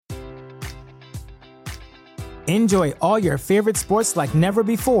Enjoy all your favorite sports like never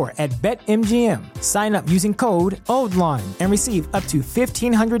before at BetMGM. Sign up using code OldLine and receive up to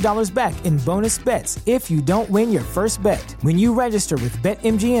 $1,500 back in bonus bets if you don't win your first bet. When you register with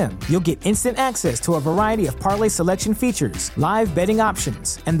BetMGM, you'll get instant access to a variety of parlay selection features, live betting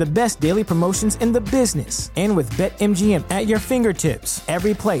options, and the best daily promotions in the business. And with BetMGM at your fingertips,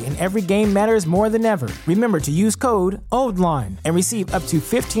 every play and every game matters more than ever. Remember to use code OldLine and receive up to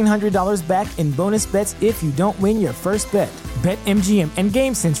 $1,500 back in bonus bets if you don't win your first bet. BetMGM and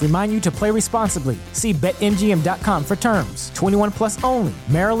GameSense remind you to play responsibly. See BetMGM.com for terms. 21 plus only.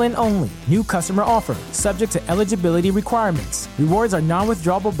 Maryland only. New customer offer. Subject to eligibility requirements. Rewards are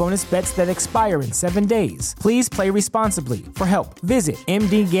non-withdrawable bonus bets that expire in 7 days. Please play responsibly. For help, visit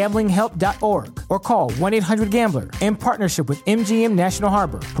mdgamblinghelp.org or call 1-800-GAMBLER in partnership with MGM National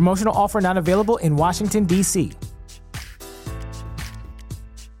Harbor. Promotional offer not available in Washington, D.C.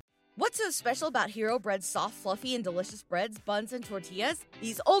 What's so special about Hero Bread's soft, fluffy, and delicious breads, buns, and tortillas?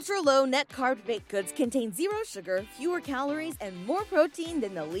 These ultra-low net-carb baked goods contain zero sugar, fewer calories, and more protein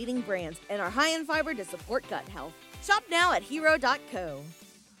than the leading brands, and are high in fiber to support gut health. Shop now at hero.co.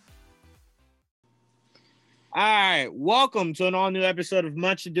 All right, welcome to an all-new episode of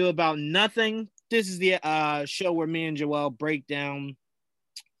Much Ado About Nothing. This is the show where me and Joel break down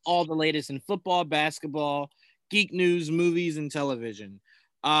all the latest in football, basketball, geek news, movies, and television.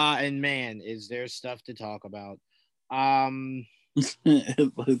 And man, is there stuff to talk about. Tone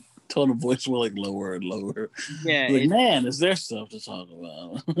of voice were like lower and lower. Yeah, like, man, is there stuff to talk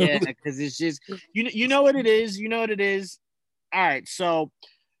about? Yeah, because it's just you know what it is. You know what it is. All right, so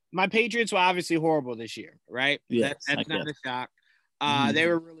my Patriots were obviously horrible this year, right? Yeah, that's not a shock. They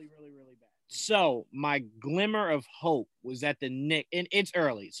were really bad. So my glimmer of hope was that the Knicks, and it's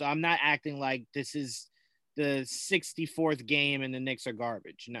early, so I'm not acting like this is the 64th game and the Knicks are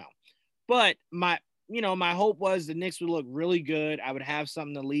garbage. No, but my hope was the Knicks would look really good. I would have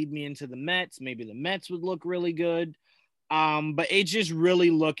something to lead me into the Mets. Maybe the Mets would look really good. But it's just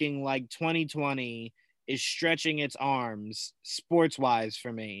really looking like 2020 is stretching its arms sports wise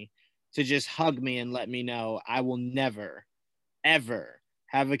for me to just hug me and let me know I will never, ever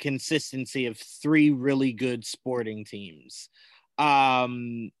have a consistency of 3 really good sporting teams.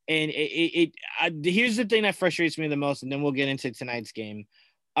 And here's the thing that frustrates me the most, and then we'll get into tonight's game.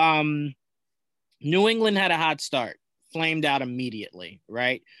 New England had a hot start, flamed out immediately,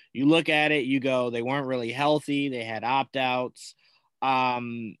 right? You look at it, you go, they weren't really healthy. They had opt-outs.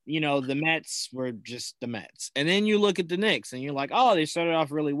 The Mets were just the Mets. And then you look at the Knicks and you're like, oh, they started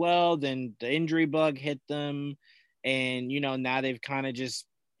off really well. Then the injury bug hit them. And, now they've kind of just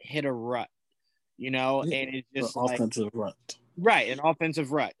hit a rut, and it's just an offensive rut. Right, an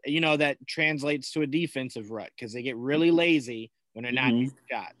offensive rut. That translates to a defensive rut because they get really lazy when they're not getting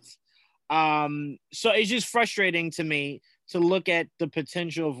shots. So it's just frustrating to me to look at the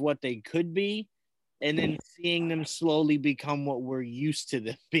potential of what they could be and then seeing them slowly become what we're used to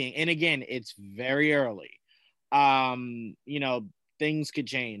them being. And again, it's very early. Things could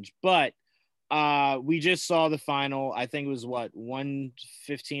change. But we just saw the final. I think it was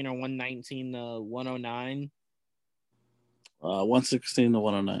 115 or 119 to 109. 116 to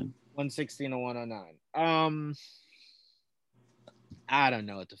 109. 116 to 109. I don't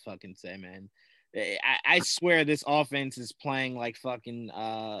know what to fucking say, man. I swear this offense is playing like fucking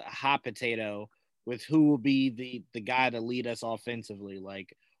hot potato with who will be the guy to lead us offensively.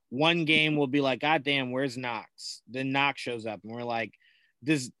 Like one game will be like, God damn, where's Knox? Then Knox shows up and we're like,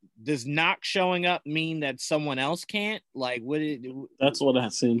 does Knox showing up mean that someone else can't? Like, that's what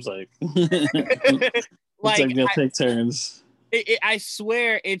it seems like. Like they'll take turns. I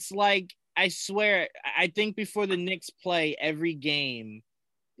swear, I think before the Knicks play every game,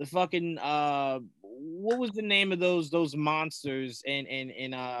 the fucking what was the name of those monsters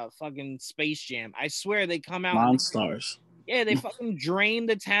in fucking Space Jam? I swear they come out Monstars. Yeah, they fucking drain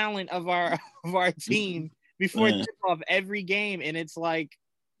the talent of our team before tip off every game, and it's like,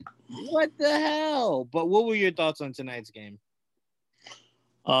 what the hell? But what were your thoughts on tonight's game?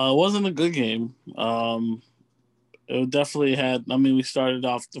 It wasn't a good game. It definitely had. I mean, we started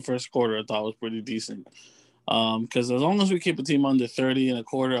off the first quarter. I thought was pretty decent. Because as long as we keep a team under 30 in a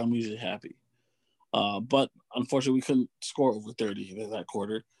quarter, I'm usually happy. But unfortunately, we couldn't score over 30 in that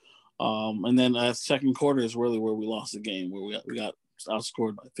quarter. And then that second quarter is really where we lost the game, where we got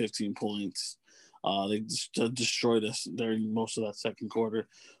outscored by 15 points. They just destroyed us during most of that second quarter.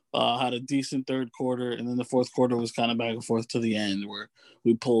 Had a decent third quarter, and then the fourth quarter was kind of back and forth to the end, where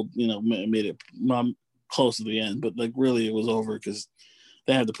we pulled, made it close to the end, but like really it was over because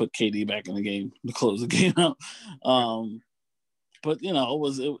they had to put KD back in the game to close the game out. But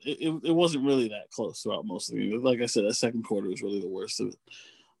it wasn't really that close throughout most of the game. Like I said, that second quarter was really the worst of it.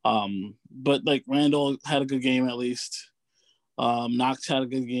 But like Randall had a good game at least. Knox had a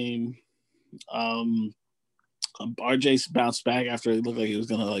good game. RJ bounced back after it looked like he was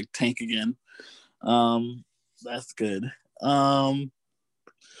gonna like tank again. That's good. So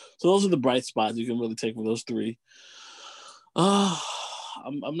those are the bright spots you can really take from those three. I'm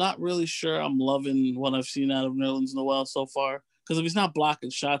not really sure I'm loving what I've seen out of Nerlens Noel so far, because if he's not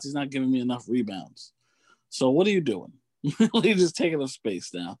blocking shots, he's not giving me enough rebounds. So what are you doing? You're just taking up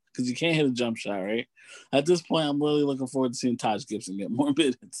space now because you can't hit a jump shot, right? At this point, I'm really looking forward to seeing Taj Gibson get more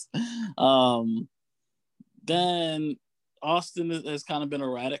minutes. Then Austin has kind of been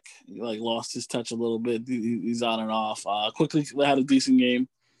erratic. He lost his touch a little bit. He's on and off. Quickly had a decent game.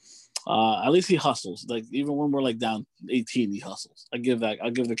 At least he hustles. Like even when we're down 18, he hustles. I'll give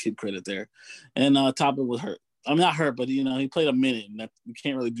the kid credit there. And Toppin was hurt. I'm not hurt, but he played a minute, and that you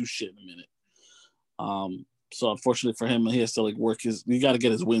can't really do shit in a minute. So unfortunately for him, he has to work he got to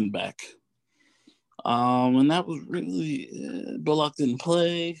get his wind back. And that was really Bullock didn't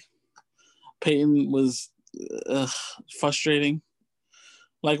play. Peyton was frustrating.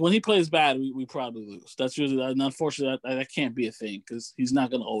 When he plays bad, we probably lose. That's usually, and unfortunately, that can't be a thing because he's not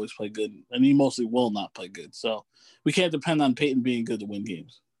going to always play good, and he mostly will not play good. So we can't depend on Peyton being good to win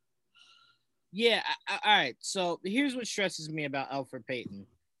games. Yeah, all right. So here's what stresses me about Elfrid Payton.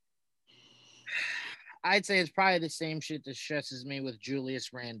 I'd say it's probably the same shit that stresses me with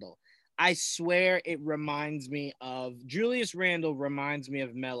Julius Randle. I swear Julius Randle reminds me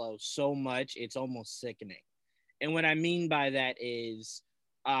of Melo so much, it's almost sickening. And what I mean by that is,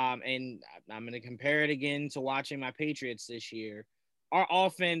 and I'm going to compare it again to watching my Patriots this year, our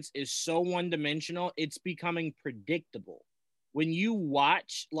offense is so one-dimensional, it's becoming predictable. When you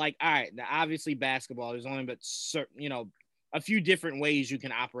watch, all right, now obviously basketball, there's only but certain, a few different ways you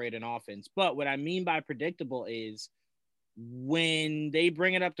can operate an offense. But what I mean by predictable is when they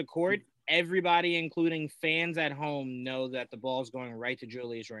bring it up to court, everybody, including fans at home, know that the ball is going right to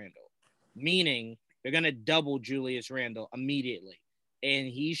Julius Randle, meaning they're going to double Julius Randle immediately. And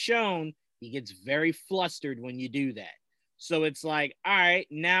he's shown he gets very flustered when you do that. So it's all right,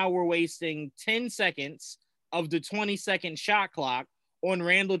 now we're wasting 10 seconds of the 20-second shot clock on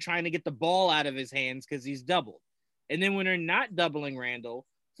Randle trying to get the ball out of his hands because he's doubled. And then when they're not doubling Randle,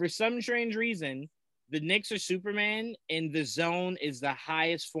 for some strange reason, the Knicks are Superman, and the zone is the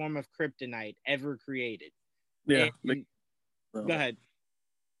highest form of kryptonite ever created. Yeah. Go ahead.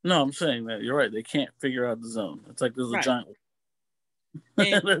 No, I'm saying that you're right. They can't figure out the zone. It's like there's a giant.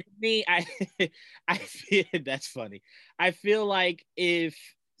 And me, I feel that's funny. I feel like if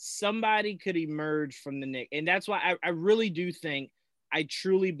somebody could emerge from the Knicks, and that's why I really do think, I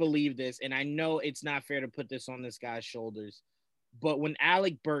truly believe this, and I know it's not fair to put this on this guy's shoulders, but when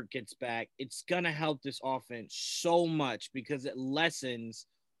Alec Burke gets back, it's going to help this offense so much because it lessens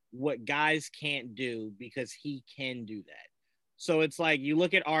what guys can't do because he can do that. So it's you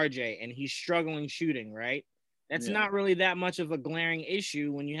look at RJ and he's struggling shooting, right? That's not really that much of a glaring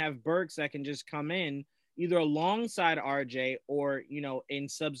issue when you have Burks that can just come in either alongside RJ or, in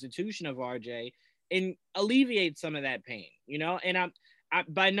substitution of RJ and alleviate some of that pain, and I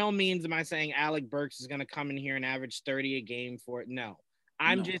by no means am I saying Alec Burks is going to come in here and average 30 a game for it. No,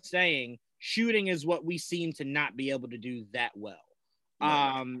 I'm just saying shooting is what we seem to not be able to do that well.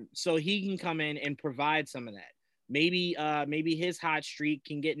 Right. So he can come in and provide some of that. Maybe his hot streak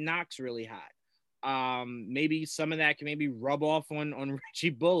can get Knox really hot. Maybe some of that can maybe rub off on Richie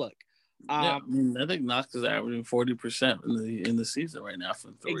Bullock. I think Knox is averaging 40% in the season right now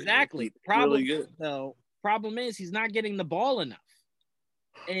for three. Exactly. Problem is he's not getting the ball enough.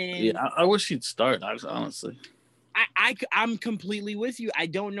 And I wish he'd start. Honestly, I'm completely with you. I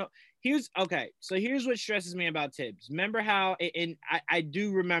don't know. Here's what stresses me about Tibbs. Remember how, and I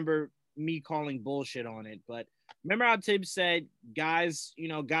do remember me calling bullshit on it, but remember how Tibbs said guys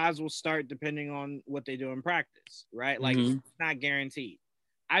will start depending on what they do in practice, right? It's not guaranteed.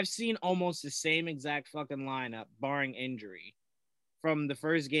 I've seen almost the same exact fucking lineup, barring injury, from the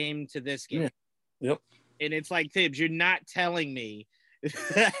first game to this game. Yeah. Yep. And it's Tibbs, you're not telling me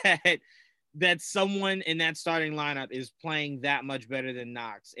that someone in that starting lineup is playing that much better than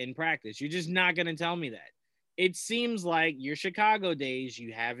Knox in practice. You're just not going to tell me that. It seems like your Chicago days,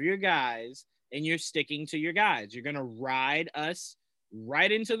 you have your guys and you're sticking to your guys. You're going to ride us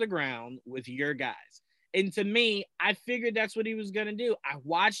right into the ground with your guys. And to me, I figured that's what he was going to do. I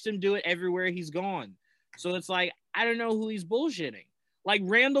watched him do it everywhere he's gone. So it's I don't know who he's bullshitting.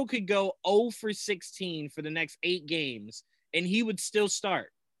 Randle could go 0 for 16 for the next 8 games, and he would still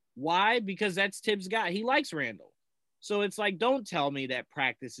start. Why? Because that's Tibbs' guy. He likes Randle. So it's like, don't tell me that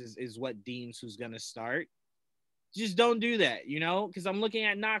practice is what deems who's going to start. Just don't do that, because I'm looking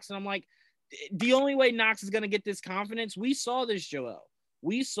at Knox and I'm like, the only way Knox is going to get this confidence, we saw this, Joel.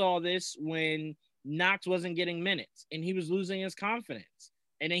 We saw this when Knox wasn't getting minutes and he was losing his confidence.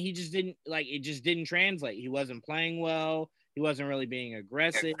 And then he just didn't, it just didn't translate. He wasn't playing well. He wasn't really being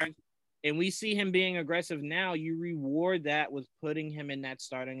aggressive. And we see him being aggressive now. You reward that with putting him in that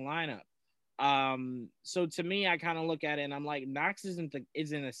starting lineup. So to me, I kind of look at it and I'm like, Knox isn't a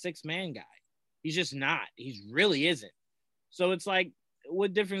 6-man guy. He's just not. He really isn't. So it's like,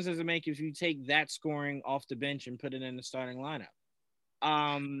 what difference does it make if you take that scoring off the bench and put it in the starting lineup?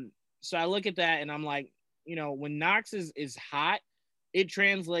 So I look at that and I'm like, when Knox is hot, it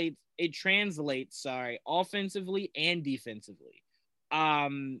translates, offensively and defensively. So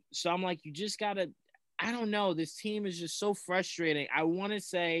I'm like, you just gotta, I don't know. This team is just so frustrating. I want to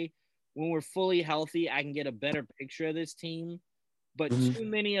say when we're fully healthy, I can get a better picture of this team, but too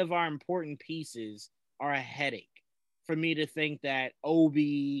many of our important pieces are a headache for me to think that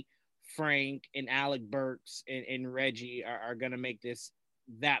Obi, Frank, and Alec Burks and Reggie are going to make this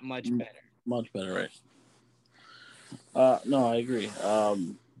that much better. Much better, right? No, I agree.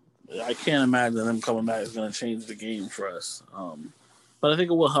 I can't imagine them coming back is going to change the game for us. But I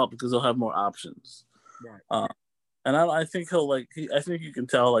think it will help because they'll have more options. Right. And I think I think you can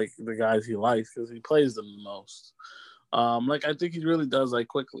tell the guys he likes because he plays them the most. I think he really does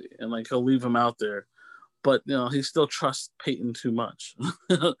quickly, and he'll leave him out there. But, he still trusts Peyton too much.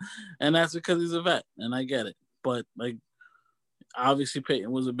 And that's because he's a vet, and I get it. But, obviously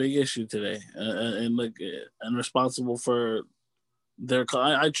Peyton was a big issue today and responsible for their –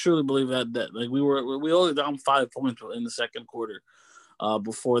 I truly believe that we only down 5 points in the second quarter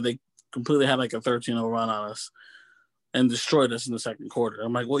before they completely had a 13-0 run on us and destroyed us in the second quarter.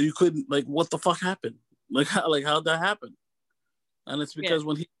 I'm like, well, you couldn't – what the fuck happened? How'd that happen? And it's because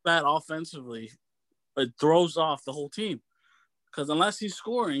when he's bad offensively – it throws off the whole team because unless he's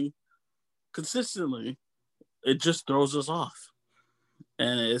scoring consistently, it just throws us off.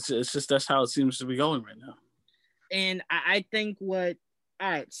 And it's just that's how it seems to be going right now. And I think all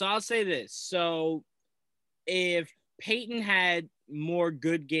right, so I'll say this. So if Peyton had more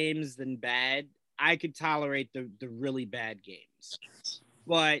good games than bad, I could tolerate the really bad games.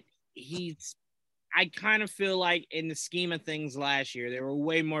 But I kind of feel like in the scheme of things last year, there were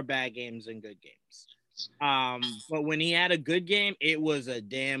way more bad games than good games. But when he had a good game, it was a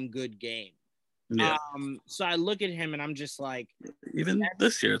damn good game. Yeah. So I look at him and I'm just like, even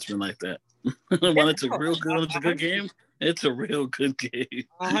this year it's been like that. When it's a good game, it's a real good game.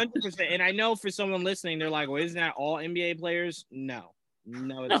 100%. And I know for someone listening, they're like, well, isn't that all NBA players? No,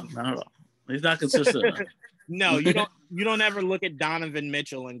 not at all. He's not consistent. No, you don't ever look at Donovan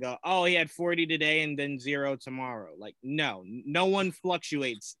Mitchell and go, oh, he had 40 today and then 0 tomorrow. No one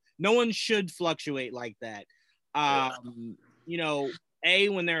fluctuates. No one should fluctuate like that. A,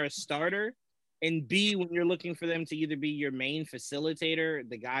 when they're a starter, and B, when you're looking for them to either be your main facilitator,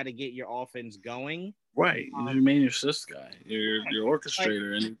 the guy to get your offense going. Right. You're your main assist guy. Your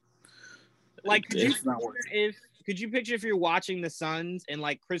orchestrator. Could you picture if you're watching the Suns and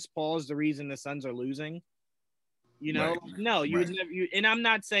Chris Paul is the reason the Suns are losing? Right. No, you would never. And I'm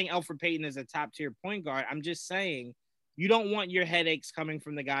not saying Elfrid Payton is a top tier point guard. I'm just saying you don't want your headaches coming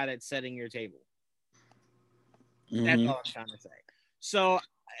from the guy that's setting your table. That's all I'm trying to say. So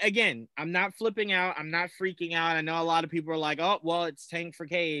again, I'm not flipping out. I'm not freaking out. I know a lot of people are like, oh, well, it's tank for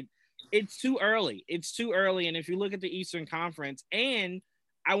Cade. It's too early. And if you look at the Eastern Conference, and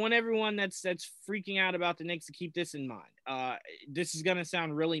I want everyone that's freaking out about the Knicks to keep this in mind. This is going to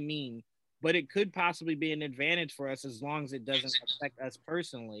sound really mean, but it could possibly be an advantage for us as long as it doesn't affect us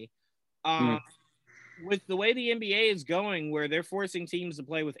personally. With the way the NBA is going, where they're forcing teams to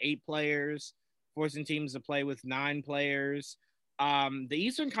play with 8 players, forcing teams to play with 9 players, the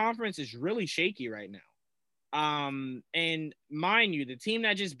Eastern Conference is really shaky right now. And mind you, the team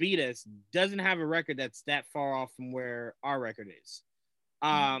that just beat us doesn't have a record that's that far off from where our record is.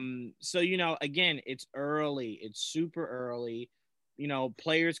 So, again, it's early. It's super early.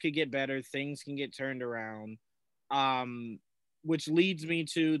 Players could get better. Things can get turned around. Which leads me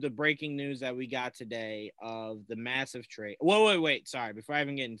to the breaking news that we got today of the massive trade. Wait. Sorry. Before I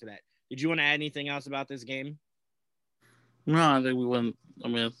even get into that, did you want to add anything else about this game? No, I think we went. I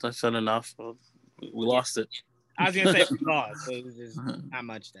mean, I said enough. We lost it. I was going to say we lost, so there's not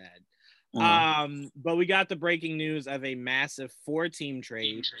much to add. But we got the breaking news of a massive 4-team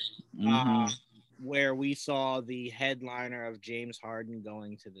trade where we saw the headliner of James Harden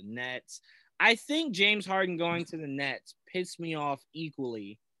going to the Nets. I think James Harden going to the Nets pissed me off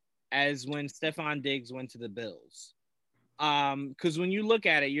equally as when Stephon Diggs went to the Bills. Because when you look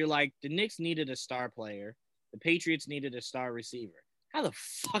at it, you're like, the Knicks needed a star player. The Patriots needed a star receiver. How the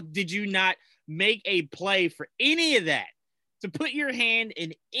fuck did you not make a play for any of that? To put your hand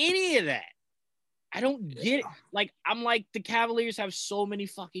in any of that? I don't get it. Like, I'm like, the Cavaliers have so many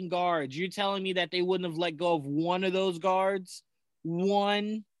fucking guards. You're telling me that they wouldn't have let go of one of those guards?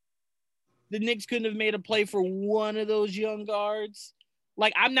 One? The Knicks couldn't have made a play for one of those young guards?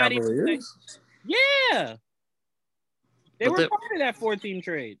 Like, I'm not even. Yeah. They were part of that 4-team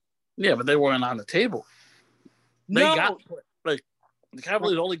trade. Yeah, but they weren't on the table. They got, like, the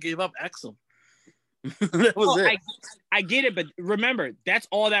Cavaliers only gave up Exum. That was it. I get it, but remember, that's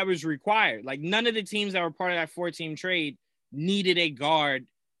all that was required. Like, none of the teams that were part of that 4-team trade needed a guard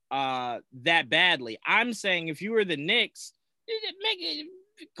that badly. I'm saying if you were the Knicks,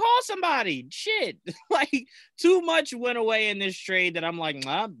 call somebody. Shit. Like, too much went away in this trade that I'm like,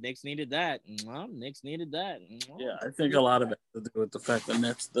 Knicks needed that. Knicks needed that. Yeah, I think a lot of it has to do with the fact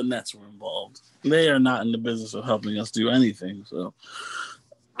that the Nets were involved. They are not in the business of helping us do anything. So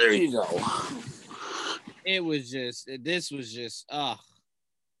there you go. This was just, I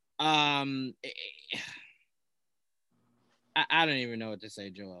don't even know what to say,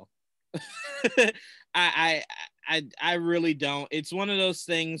 Joel. I really don't. It's one of those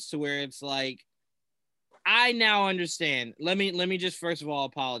things to where it's like, I now understand. Let me just first of all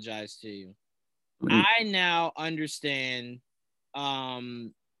apologize to you. I now understand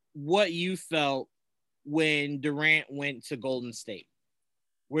what you felt when Durant went to Golden State,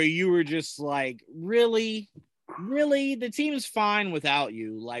 where you were just like, really, the team's fine without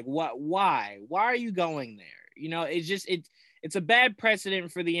you. Like, what? Why are you going there? You know, it's a bad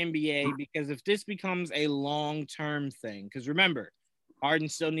precedent for the NBA, because if this becomes a long-term thing, because remember, Harden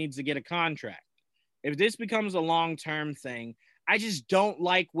still needs to get a contract. If this becomes a long-term thing, I just don't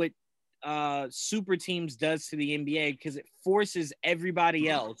like what super teams does to the NBA, because it forces everybody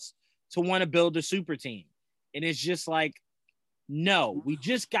else to want to build a super team. And it's just like, no, we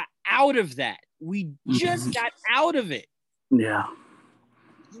just got out of that. We just got out of it. Yeah.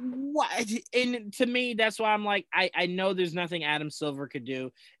 What? And to me, that's why I'm like, I know there's nothing Adam Silver could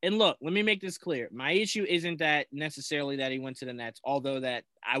do. And look, let me make this clear. My issue isn't that necessarily that he went to the Nets, although that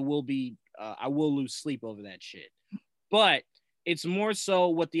I will lose sleep over that shit. But it's more so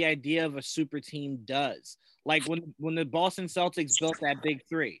what the idea of a super team does. Like when the Boston Celtics built that big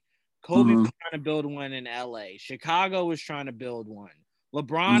three, Kobe was trying to build one in LA. Chicago was trying to build one.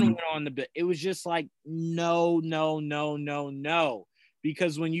 LeBron went on the bit. It was just like, no.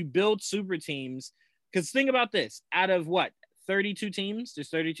 Because when you build super teams, because think about this, out of what, 32 teams? There's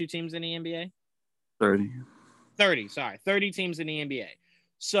 32 teams in the NBA? 30 teams in the NBA.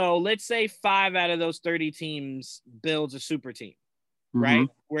 So let's say 5 out of those 30 teams builds a super team, right?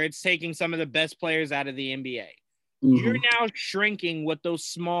 Where it's taking some of the best players out of the NBA. You're now shrinking what those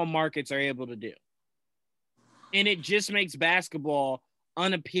small markets are able to do. And it just makes basketball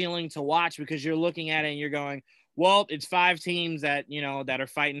unappealing to watch, because you're looking at it and you're going, well, it's 5 teams that, you know, that are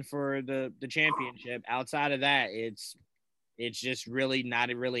fighting for the championship. Outside of that, it's just really not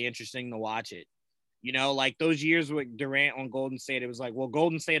really interesting to watch it. You know, like those years with Durant on Golden State, it was like, well,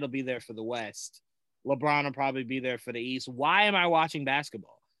 Golden State will be there for the West. LeBron will probably be there for the East. Why am I watching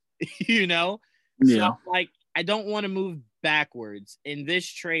basketball? You know? Yeah. So, like, I don't want to move backwards. And this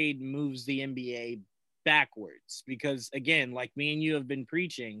trade moves the NBA backwards because, again, like me and you have been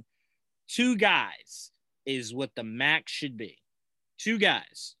preaching, 2 guys is what the max should be. 2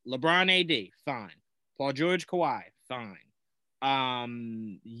 guys. LeBron, AD, fine. Paul George, Kawhi, fine.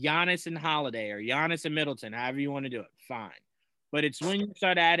 Giannis and Holiday, or Giannis and Middleton, however you want to do it, fine. But it's when you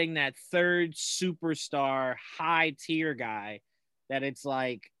start adding that 3rd superstar, high tier guy, that it's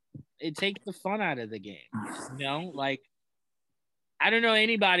like, it takes the fun out of the game. You know, like, I don't know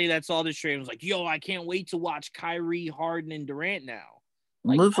anybody that saw this trade and was like, yo, I can't wait to watch Kyrie, Harden, and Durant now.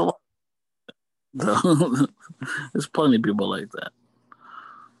 Like, there's plenty of people like that.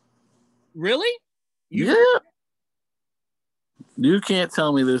 Really? Yeah. You can't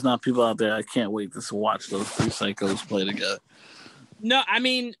tell me there's not people out there I can't wait to watch those 2 psychos play together. No, I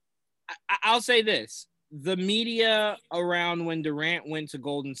mean, I'll say this. The media around when Durant went to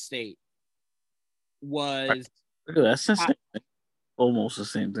Golden State was... That's the same thing. Almost the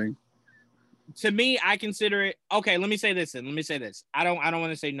same thing. To me, I consider it... Okay, let me say this. I don't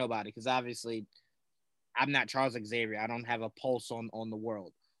want to say nobody, because obviously I'm not Charles Xavier. I don't have a pulse on the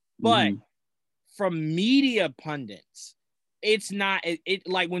world. But from media pundits, it's not... It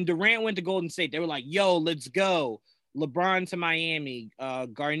like when Durant went to Golden State, they were like, yo, let's go. LeBron to Miami,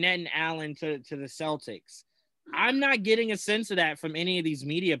 Garnett and Allen to the Celtics. I'm not getting a sense of that from any of these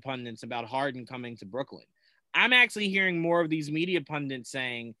media pundits about Harden coming to Brooklyn. I'm actually hearing more of these media pundits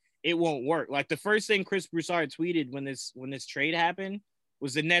saying it won't work. Like the first thing Chris Broussard tweeted when this trade happened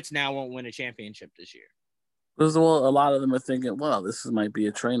was the Nets now won't win a championship this year. Because a lot of them are thinking, well, might be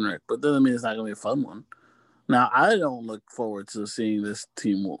a train wreck, but doesn't mean it's not going to be a fun one. Now, I don't look forward to seeing this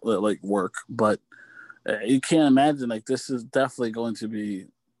team work, but you can't imagine this is definitely going to be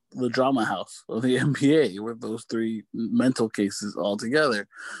the drama house of the NBA with those three mental cases all together.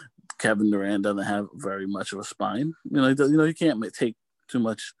 Kevin Durant doesn't have very much of a spine. You can't take too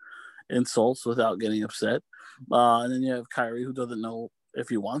much insults without getting upset. And then you have Kyrie, who doesn't know if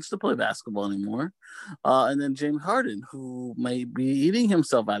he wants to play basketball anymore. And then James Harden, who may be eating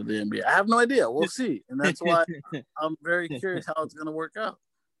himself out of the NBA. I have no idea. We'll see. And that's why I'm very curious how it's going to work out.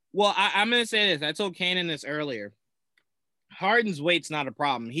 Well, I'm going to say this. I told Kanan this earlier. Harden's weight's not a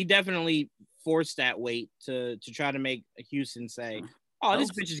problem. He definitely forced that weight to try to make Houston say, oh,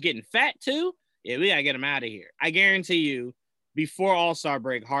 this bitch is getting fat too? Yeah, we got to get him out of here. I guarantee you, before All-Star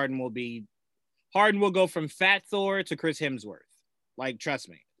break, Harden will go from Fat Thor to Chris Hemsworth. Like, trust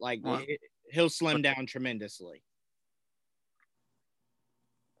me. Like, he'll slim down tremendously.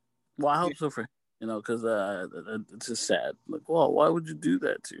 Well, I hope so for him, because it's just sad. Like, well, why would you do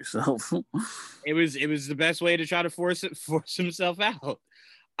that to yourself? It was the best way to try to force himself out.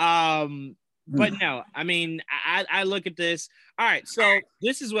 But no, I mean, I look at this. All right, so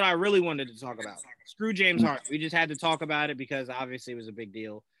this is what I really wanted to talk about. Screw James Harden. We just had to talk about it because obviously it was a big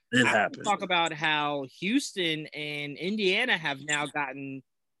deal. It happened. Talk about how Houston and Indiana have now gotten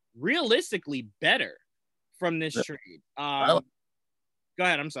realistically better from this trade. Go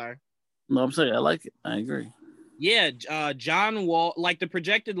ahead. I'm sorry. No, I'm saying I like it. I agree. Yeah, John Wall. Like the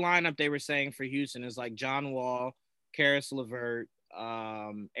projected lineup they were saying for Houston is like John Wall, Karis LeVert,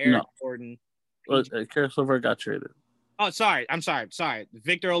 Eric Gordon. Karis LeVert got traded. Oh, sorry. I'm sorry.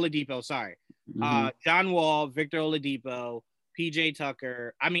 Victor Oladipo. Sorry. Mm-hmm. John Wall, Victor Oladipo,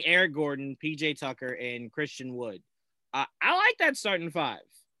 Eric Gordon, PJ Tucker, and Christian Wood. I like that starting five.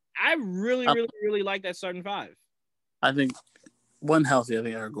 I really, really, really like that starting five. I think when healthy, I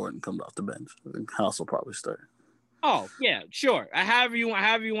think Eric Gordon comes off the bench. I think House will probably start. Oh, yeah, sure. However you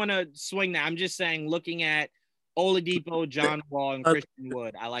want to swing that. I'm just saying, looking at Oladipo, John Wall, and Christian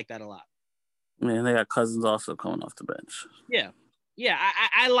Wood, I like that a lot. Man, they got Cousins also coming off the bench. Yeah.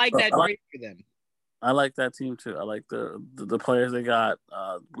 I like that trade for them. I like that team too. I like the players they got.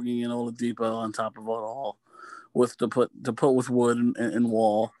 Bringing in Oladipo on top of it all, with to put with Wood and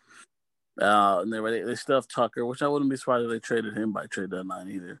Wall. And they still have Tucker, which I wouldn't be surprised if they traded him by trade deadline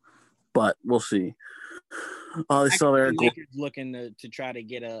either. But we'll see. They still have Eric Gordon. Looking to try to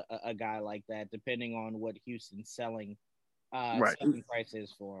get a guy like that, depending on what Houston's selling price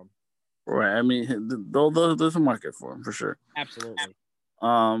is for him. Right. I mean, there's a market for him for sure. Absolutely.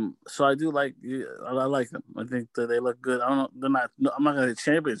 So I do like. I like them. I think that they look good. I don't know. They're not. I'm not going to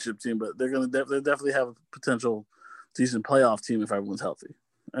championship team, but they're going to. They definitely have a potential decent playoff team if everyone's healthy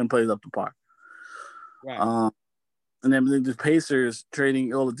and plays up to par. Right. And then the Pacers trading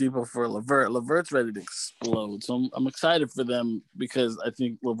Oladipo for LeVert. LeVert's ready to explode. So I'm excited for them because I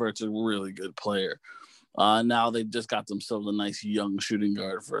think LeVert's a really good player. Now they just got themselves a nice young shooting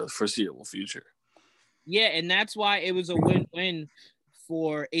guard for the foreseeable future. Yeah, and that's why it was a win-win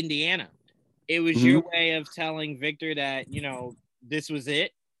for Indiana. It was your way of telling Victor that, this was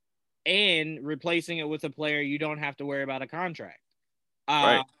it, and replacing it with a player you don't have to worry about a contract.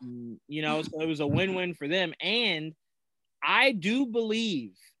 Right. So it was a win-win for them. And I do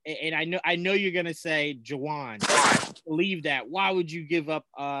believe, and I know you're gonna say, Jawan, I believe that. Why would you give up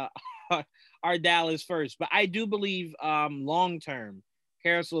our Dallas first? But I do believe long-term,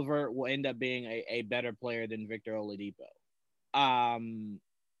 Karis LeVert will end up being a better player than Victor Oladipo.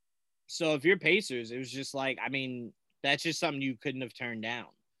 So if you're Pacers, it was just like, I mean, that's just something you couldn't have turned down.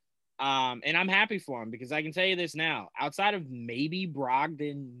 And I'm happy for him because I can tell you this now, outside of maybe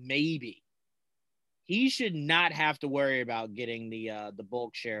Brogdon, he should not have to worry about getting the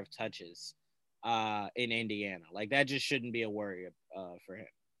bulk share of touches in Indiana. Like that just shouldn't be a worry for him.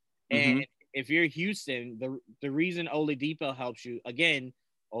 And if you're Houston, the reason Oladipo helps you, again,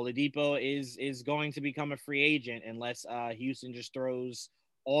 Oladipo is going to become a free agent unless Houston just throws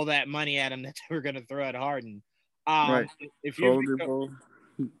all that money at him that they were going to throw at Harden. Right. If you're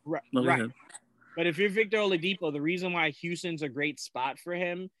right. But if you're Victor Oladipo, the reason why Houston's a great spot for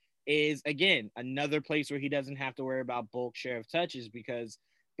him is, again, another place where he doesn't have to worry about bulk share of touches because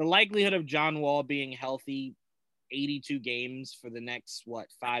the likelihood of John Wall being healthy 82 games for the next,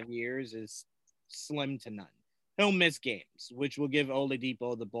 5 years is slim to none. He'll miss games, which will give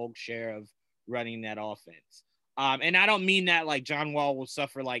Oladipo the bulk share of running that offense. And I don't mean that like John Wall will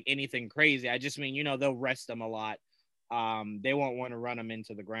suffer like anything crazy. I just mean, they'll rest him a lot. They won't want to run him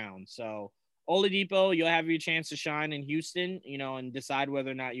into the ground. So Oladipo, you'll have your chance to shine in Houston, and decide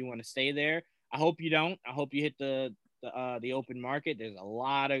whether or not you want to stay there. I hope you don't. I hope you hit the open market. There's a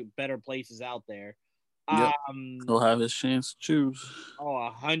lot of better places out there. Yep. He'll have his chance to choose.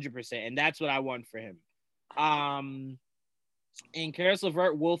 100%. And that's what I want for him. And Caris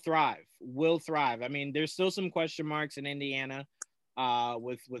LeVert will thrive. I mean, there's still some question marks in Indiana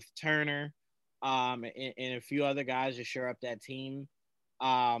with Turner and a few other guys to shore up that team.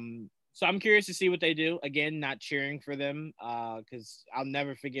 So I'm curious to see what they do. Again, not cheering for them because I'll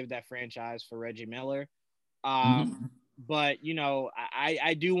never forgive that franchise for Reggie Miller. But,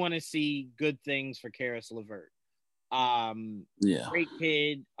 I do want to see good things for Caris LeVert. Great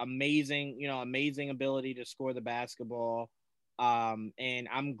kid, amazing ability to score the basketball. And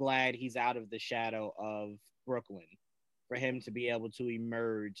I'm glad he's out of the shadow of Brooklyn for him to be able to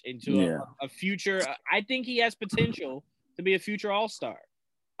emerge into a future. I think he has potential to be a future All-Star.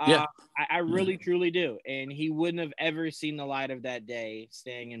 I really, truly do. And he wouldn't have ever seen the light of that day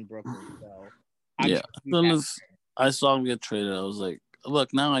staying in Brooklyn. So as soon as I saw him get traded, I was like,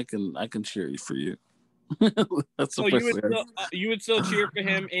 look, now I can cheer for you. That's the you would still cheer for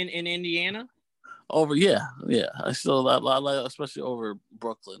him in Indiana? I still like, especially over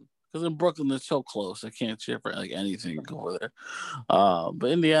Brooklyn, because in Brooklyn they're so close. I can't cheer for like anything over there.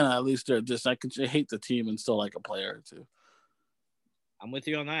 But Indiana, at least they're just I can hate the team and still like a player or two. I'm with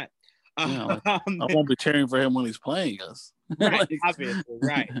you on that. I won't be cheering for him when he's playing us. Right, obviously,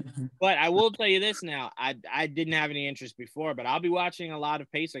 right. But I will tell you this now. I didn't have any interest before, but I'll be watching a lot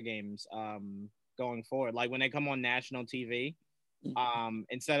of Pacer games going forward. Like when they come on national TV,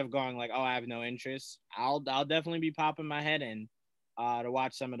 instead of going like, I have no interest, I'll definitely be popping my head in to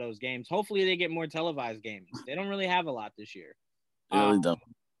watch some of those games. Hopefully they get more televised games. They don't really have a lot this year. They really don't.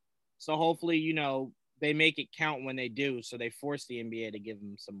 So hopefully, they make it count when they do, so they force the NBA to give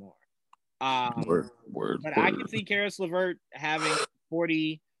them some more. But I can see Caris LeVert having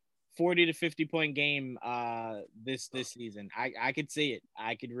 40 to 50 point game this season. I could see it.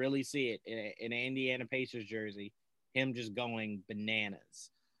 I could really see it in an Indiana Pacers jersey, him just going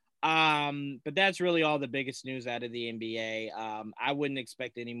bananas. But that's really all the biggest news out of the NBA. I wouldn't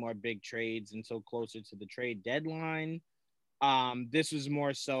expect any more big trades until closer to the trade deadline. This was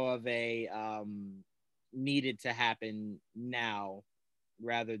more so of a needed to happen now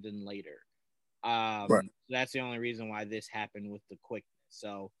rather than later. So that's the only reason why this happened with the quickness.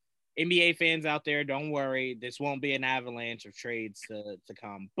 So NBA fans out there, don't worry. This won't be an avalanche of trades to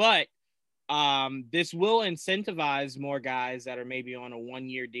come. But this will incentivize more guys that are maybe on a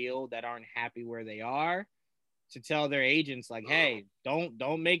 1-year deal that aren't happy where they are to tell their agents like, hey,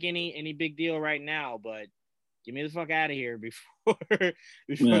 don't make any big deal right now, but get me the fuck out of here before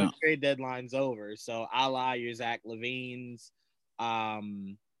the trade deadline's over. So a la your Zach LaVines,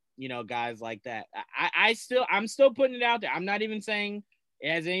 guys like that. I'm still putting it out there. I'm not even saying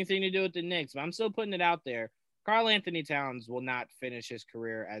it has anything to do with the Knicks, but I'm still putting it out there. Karl Anthony Towns will not finish his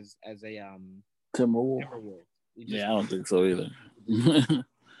career as a Timberwolf. I don't think so either.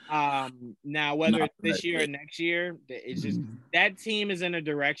 Now whether it's this year or next year, it's just that team is in a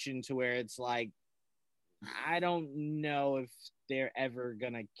direction to where it's like, I don't know if they're ever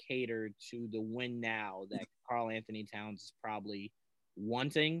gonna cater to the win now that Karl Anthony Towns is probably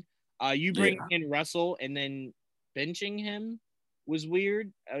wanting. You bring in Russell and then benching him was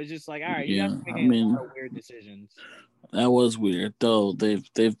weird. I was just like, all right, you guys are making a lot of weird decisions. That was weird, though. They've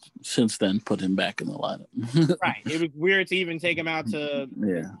since then put him back in the lineup. Right. It was weird to even take him out to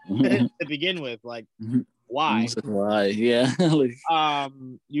begin with. Like, why? Why? Yeah.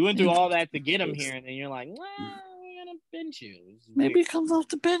 You went through all that to get him here, and then you're like, well, we're gonna bench you. Maybe he comes off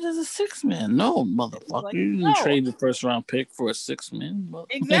the bench as a 6-man. No, motherfucker. Like, you didn't trade the first-round pick for a 6-man.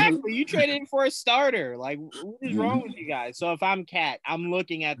 Exactly. You traded him for a starter. Like, what is wrong with you guys? So if I'm Cat, I'm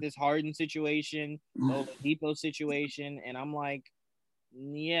looking at this Harden situation, Oladipo situation, and I'm like,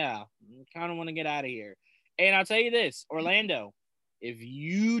 I kind of want to get out of here. And I'll tell you this, Orlando, if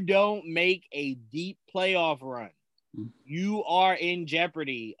you don't make a deep playoff run, you are in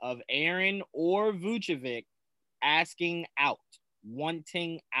jeopardy of Aaron or Vucevic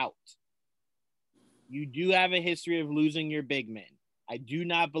wanting out. You do have a history of losing your big men. I do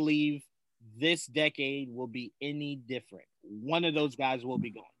not believe this decade will be any different. One of those guys will be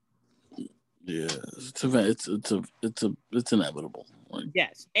gone. Yeah, it's inevitable.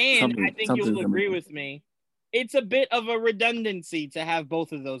 Yes, and I think you'll agree with me. It's a bit of a redundancy to have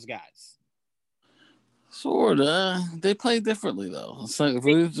both of those guys. Sorta. They play differently though. It's like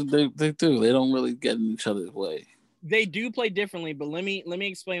they do. They don't really get in each other's way. They do play differently, but let me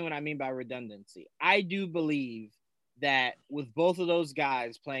explain what I mean by redundancy. I do believe that with both of those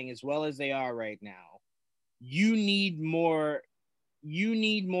guys playing as well as they are right now, you need more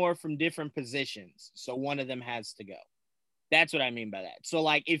from different positions. So one of them has to go. That's what I mean by that. So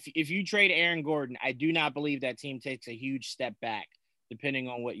like if you trade Aaron Gordon, I do not believe that team takes a huge step back depending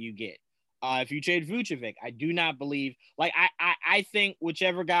on what you get. If you trade Vucevic, I do not believe like I think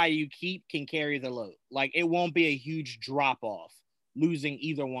whichever guy you keep can carry the load. Like it won't be a huge drop off losing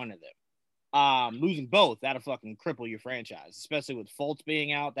either one of them. Losing both, that'll fucking cripple your franchise, especially with Fultz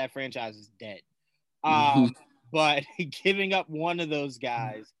being out. That franchise is dead. But giving up one of those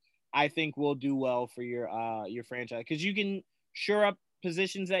guys, I think will do well for your franchise because you can shore up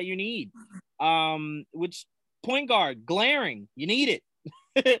positions that you need. Which point guard, glaring, you need it.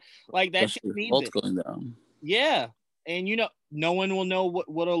 Like that needs it. Going down. Yeah, and no one will know what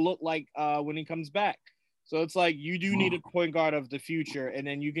it'll look like when he comes back. So it's like you do need a point guard of the future, and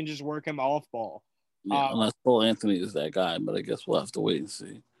then you can just work him off ball. Yeah, unless Cole Anthony is that guy, but I guess we'll have to wait and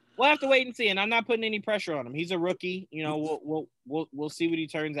see. We'll have to wait and see, and I'm not putting any pressure on him. He's a rookie. We'll see what he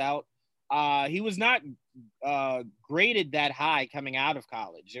turns out. He was not graded that high coming out of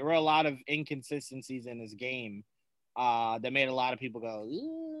college. There were a lot of inconsistencies in his game that made a lot of people go,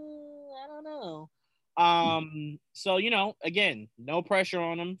 I don't know. So, again, no pressure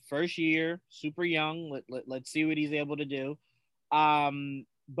on him. First year, super young. Let's see what he's able to do.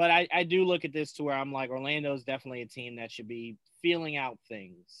 But I do look at this to where I'm like, Orlando is definitely a team that should be feeling out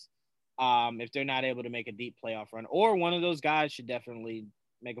things if they're not able to make a deep playoff run. Or one of those guys should definitely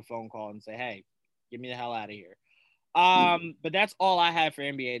make a phone call and say, hey, get me the hell out of here. But that's all I have for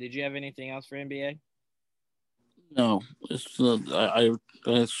NBA. Did you have anything else for NBA? No, it's I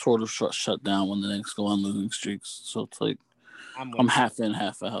sort of shut down when the Knicks go on losing streaks. So it's like I'm half in,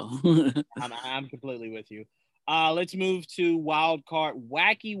 half out. I'm completely with you. Let's move to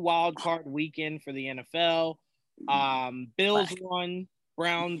wacky wild card weekend for the NFL. Bills won,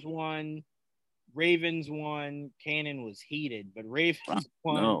 Browns won, Ravens won. Cannon was heated, but Ravens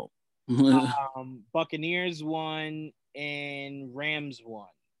won. No. Buccaneers won and Rams won.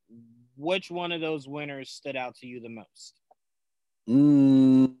 Which one of those winners stood out to you the most?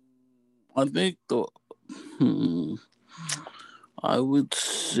 I think I would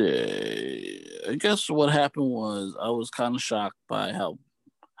say, I guess what happened was I was kind of shocked by how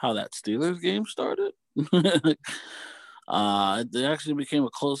that Steelers game started. It actually became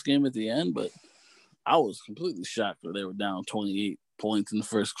a close game at the end, but I was completely shocked that they were down 28 points in the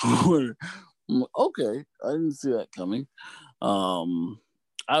first quarter. I'm like, okay, I didn't see that coming.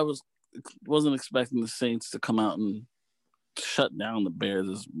 I wasn't expecting the Saints to come out and shut down the Bears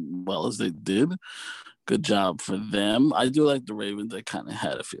as well as they did. Good job for them. I do like the Ravens. I kind of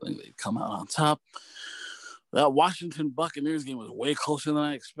had a feeling they'd come out on top. That Washington Buccaneers game was way closer than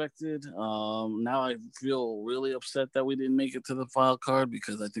I expected. Now I feel really upset that we didn't make it to the wild card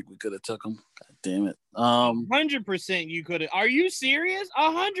because I think we could have took them. God damn it. 100% you could have. Are you serious?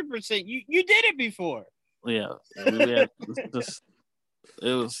 100%. You did it before. Yeah.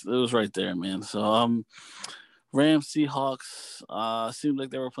 It was right there, man. So Rams, Seahawks, seemed like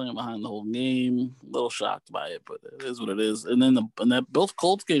they were playing behind the whole game. A little shocked by it, but it is what it is. And then that Bills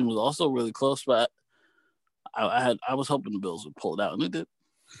Colts game was also really close, but I was hoping the Bills would pull it out, and they did.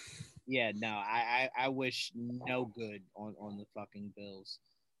 Yeah, no, I wish no good on the fucking Bills.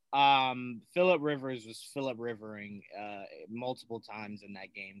 Phillip Rivers was Phillip Rivering multiple times in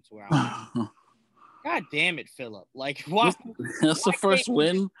that game to where I'm like, God damn it, Phillip! Like, what? That's the first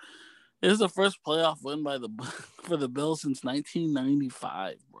win. It is the first playoff win for the Bills since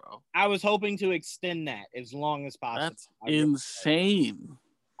 1995, bro. I was hoping to extend that as long as possible. That's insane.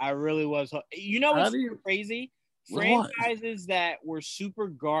 I really was. What's crazy? Franchises that were super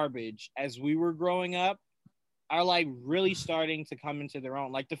garbage as we were growing up are like really starting to come into their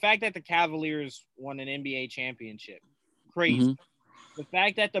own. Like the fact that the Cavaliers won an NBA championship, crazy. Mm-hmm. The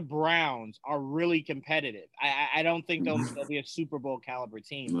fact that the Browns are really competitive. I don't think they'll be a Super Bowl caliber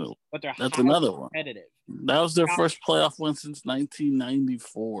team, but that's another competitive. One. That was their first playoff win since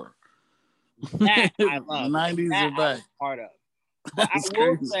 1994. That I love. The 90s that are back. Part of. But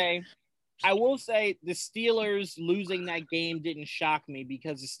I will say the Steelers losing that game didn't shock me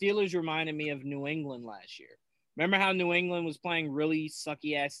because the Steelers reminded me of New England last year. Remember how New England was playing really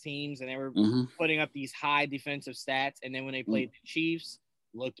sucky-ass teams and they were putting up these high defensive stats, and then when they played the Chiefs,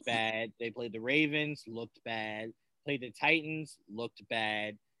 looked bad. They played the Ravens, looked bad. Played the Titans, looked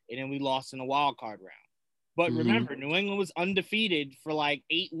bad. And then we lost in the wild card round. But remember, New England was undefeated for like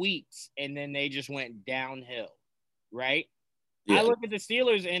 8 weeks, and then they just went downhill, right? Yeah. I look at the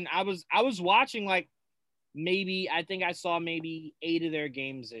Steelers, and I was watching like I think I saw maybe 8 of their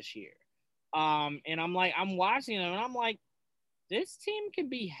games this year. And I'm watching them, and I'm like, this team can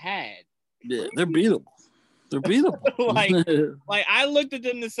be had. Yeah, they're beatable. They're beatable. like I looked at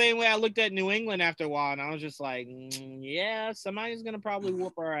them the same way I looked at New England after a while, and I was just like, yeah, somebody's gonna probably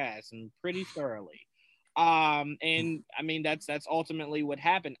whoop our ass and pretty thoroughly. And I mean that's ultimately what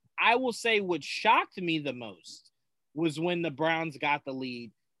happened. I will say what shocked me the most was when the Browns got the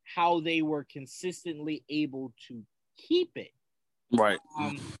lead, how they were consistently able to keep it. Right.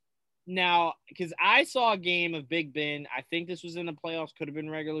 Now, because I saw a game of Big Ben, I think this was in the playoffs, could have been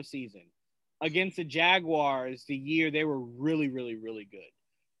regular season, against the Jaguars the year they were really, really, really good.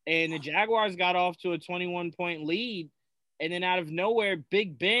 And the Jaguars got off to a 21-point lead, and then out of nowhere,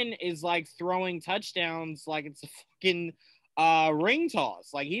 Big Ben is like throwing touchdowns like it's a fucking ring toss.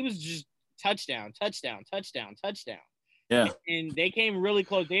 Like he was just touchdown, touchdown, touchdown, touchdown. Yeah. And they came really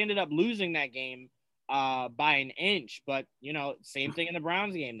close. They ended up losing that game by an inch. But, you know, same thing in the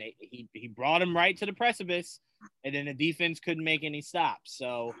Browns game. He brought him right to the precipice, and then the defense couldn't make any stops.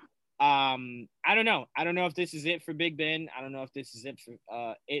 So I don't know. I don't know if this is it for Big Ben. I don't know if this is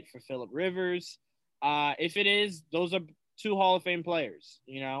it for Phillip Rivers. If it is, those are 2 Hall of Fame players.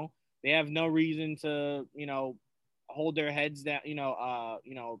 You know, they have no reason to, you know, hold their heads down,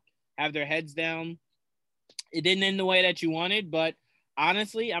 have their heads down. It didn't end the way that you wanted, but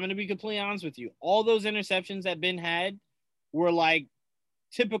honestly, I'm going to be completely honest with you. All those interceptions that Ben had were like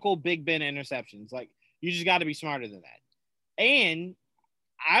typical Big Ben interceptions. Like, you just got to be smarter than that. And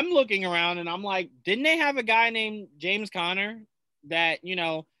I'm looking around and I'm like, didn't they have a guy named James Conner that, you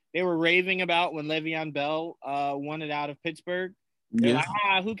know, they were raving about when Le'Veon Bell won it out of Pittsburgh? They're like,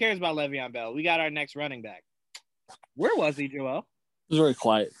 who cares about Le'Veon Bell? We got our next running back. Where was he, Joel? It was very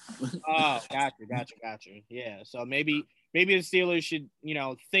quiet. Oh, gotcha. Yeah, so maybe the Steelers should, you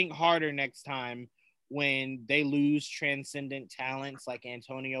know, think harder next time when they lose transcendent talents like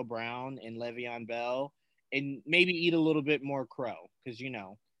Antonio Brown and Le'Veon Bell, and maybe eat a little bit more crow because, you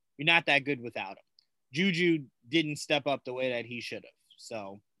know, you're not that good without him. Juju didn't step up the way that he should have.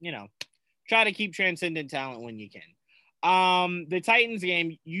 So, you know, try to keep transcendent talent when you can. The Titans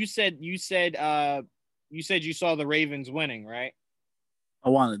game, you said you saw the Ravens winning, right? I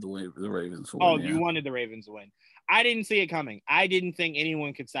wanted the Ravens to win. Oh, you wanted the Ravens to win. I didn't see it coming. I didn't think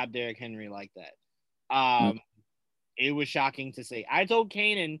anyone could stop Derrick Henry like that. It was shocking to see. I told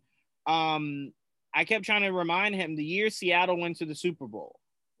Kanan, I kept trying to remind him the year Seattle went to the Super Bowl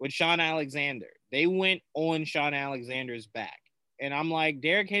with Sean Alexander. They went on Sean Alexander's back. And I'm like,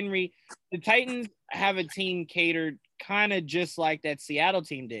 Derrick Henry, the Titans have a team catered kind of just like that Seattle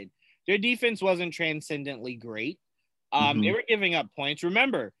team did. Their defense wasn't transcendently great. They were giving up points.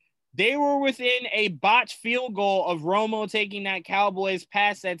 Remember, they were within a botched field goal of Romo taking that Cowboys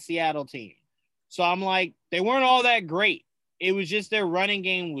past that Seattle team. So I'm like, they weren't all that great. It was just their running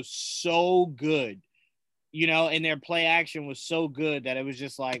game was so good, you know, and their play action was so good that it was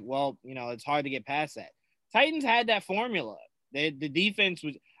just like, well, you know, it's hard to get past that. Titans had that formula. The defense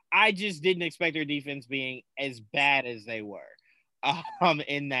was – I just didn't expect their defense being as bad as they were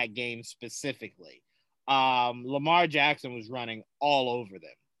in that game specifically. Lamar Jackson was running all over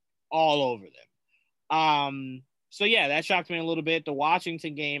them. So yeah, that shocked me a little bit. The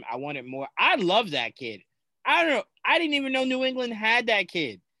Washington game, I wanted more. I love that kid. I don't know. I didn't even know New England had that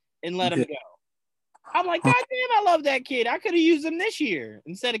kid and let him go. I'm like, God damn, I love that kid. I could have used him this year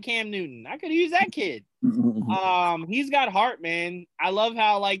instead of Cam Newton. I could have used that kid. He's got heart, man. I love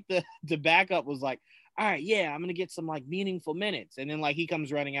how like the backup was like, all right, yeah, I'm gonna get some like meaningful minutes, and then like he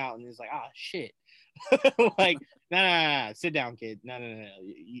comes running out and he's like, oh shit. Like, no, sit down, kid. No.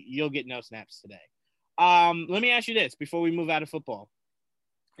 You'll get no snaps today. Let me ask you this before we move out of football.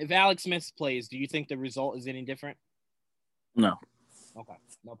 If Alex Smith plays, do you think the result is any different? No. Okay,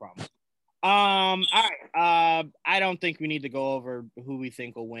 no problem. All right. I don't think we need to go over who we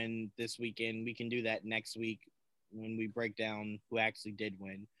think will win this weekend. We can do that next week when we break down who actually did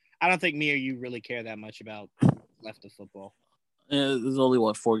win. I don't think me or you really care that much about left of football. Yeah, there's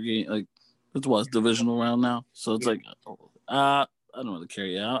only 4 games. Like, it's divisional round now, so it's like, I don't really care.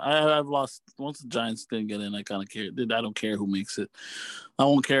 Yeah, I've lost once the Giants didn't get in. I kind of care. I don't care who makes it. I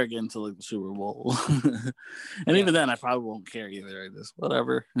won't care again until like the Super Bowl, and even then, I probably won't care either. I just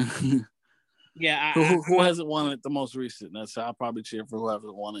whatever. Yeah, who hasn't won it the most recent? That's how I'll probably cheer for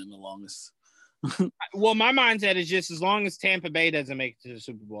whoever won it in the longest. Well, my mindset is just as long as Tampa Bay doesn't make it to the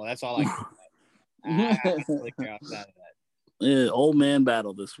Super Bowl, that's all I care about. I don't really care outside of that. Yeah, old man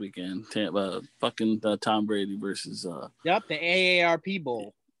battle this weekend. Fucking Tom Brady versus. Yep, the AARP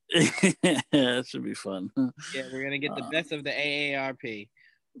Bowl. That should be fun. Yeah, we're gonna get the best of the AARP.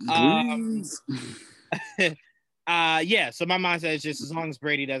 Yeah. So my mindset is just as long as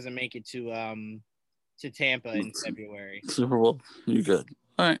Brady doesn't make it to Tampa in February. Super Bowl, you good?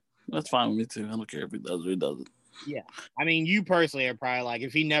 All right, that's fine with me too. I don't care if he does or he doesn't. Yeah, I mean, you personally are probably like,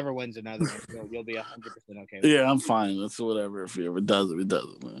 if he never wins another one, you'll be 100% okay. Yeah, I'm fine. That's whatever. If he ever does, if he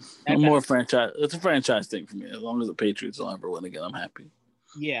doesn't, man. I'm more franchise. It's a franchise thing for me. As long as the Patriots don't ever win again, I'm happy.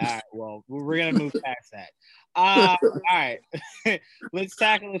 Yeah, all right. Well, we're gonna move past that. All right, let's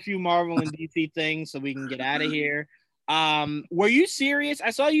tackle a few Marvel and DC things so we can get out of here. Were you serious?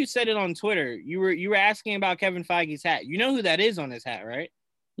 I saw you said it on Twitter. You were asking about Kevin Feige's hat. You know who that is on his hat, right?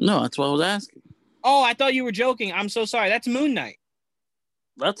 No, that's what I was asking. Oh, I thought you were joking. I'm so sorry. That's Moon Knight.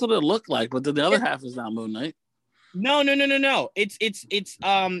 That's what it looked like, but the other half is not Moon Knight. No. It's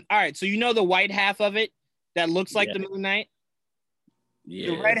all right. So you know the white half of it that looks like the Moon Knight?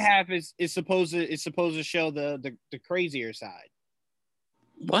 Yeah. The red half is supposed to show the crazier side.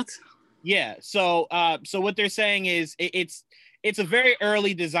 What? Yeah. So what they're saying is it's a very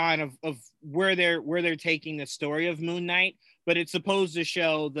early design of where they're taking the story of Moon Knight, but it's supposed to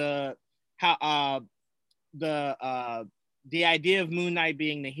show the idea of Moon Knight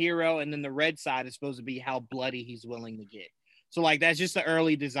being the hero, and then the red side is supposed to be how bloody he's willing to get. So like that's just the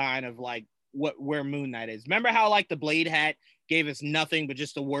early design of like where Moon Knight is. Remember how like the Blade hat gave us nothing but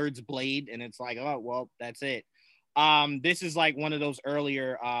just the words Blade, and it's like, oh well, that's it. This is like one of those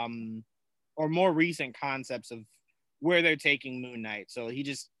earlier or more recent concepts of where they're taking Moon Knight. So he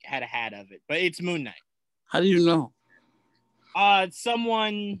just had a hat of it, but it's Moon Knight. How do you know?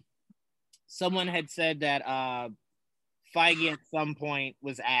 Someone had said that Feige at some point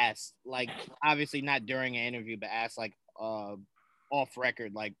was asked, like obviously not during an interview, but asked like off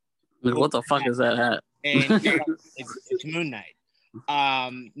record, like what the fuck is that hat? And it's Moon Knight.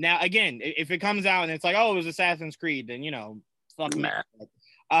 Now again, if it comes out and it's like, oh, it was Assassin's Creed, then fuck me.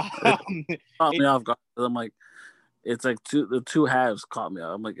 Caught me off guard. I'm like, it's like the two halves caught me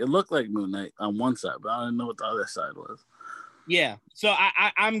out. I'm like, it looked like Moon Knight on one side, but I didn't know what the other side was. Yeah, so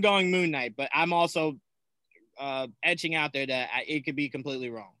I'm going Moon Knight, but I'm also etching out there that it could be completely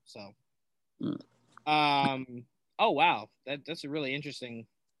wrong. So, oh wow, that's a really interesting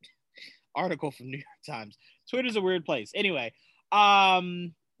article from New York Times. Twitter's a weird place. Anyway, all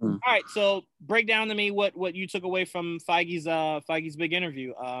right, so break down to me what you took away from Feige's big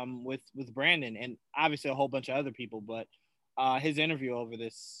interview with Brandon, and obviously a whole bunch of other people, but his interview over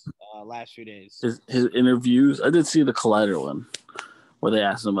this last few days. His interviews. I did see the Collider one where they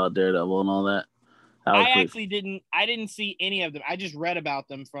asked him about Daredevil and all that. I didn't see any of them. I just read about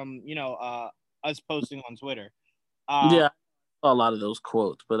them from us posting on Twitter. Yeah, I saw a lot of those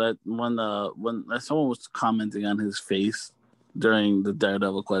quotes, but when someone was commenting on his face during the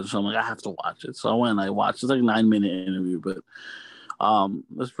Daredevil question, I'm like, I have to watch it. So I went and I watched. It's like a 9-minute interview, but it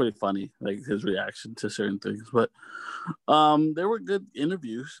was pretty funny, like his reaction to certain things. But there were good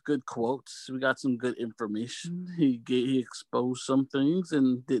interviews, good quotes. We got some good information. He exposed some things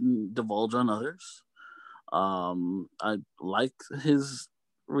and didn't divulge on others. I liked his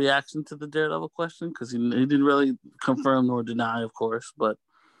reaction to the Daredevil question because he didn't really confirm nor deny, of course, but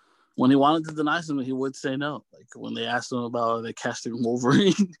when he wanted to deny something, he would say no. Like when they asked him about the casting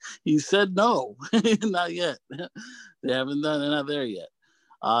Wolverine, he said no, not yet. They haven't done it, not there yet.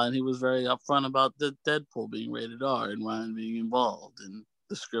 And he was very upfront about the Deadpool being rated R and Ryan being involved and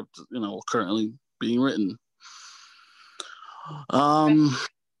the script, currently being written.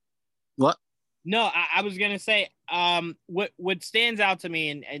 What? No, I was gonna say, what stands out to me,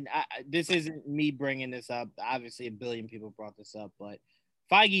 and this isn't me bringing this up. Obviously, a billion people brought this up, but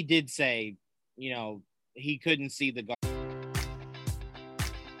Feige did say, he couldn't see the.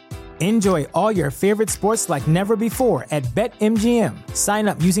 Enjoy all your favorite sports like never before at BetMGM. Sign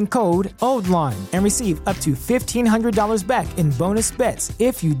up using code OldLine and receive up to $1,500 back in bonus bets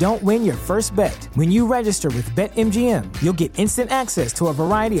if you don't win your first bet. When you register with BetMGM, you'll get instant access to a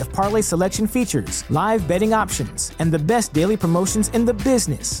variety of parlay selection features, live betting options, and the best daily promotions in the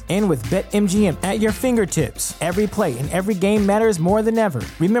business. And with BetMGM at your fingertips, every play and every game matters more than ever.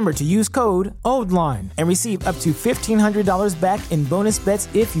 Remember to use code OldLine and receive up to $1,500 back in bonus bets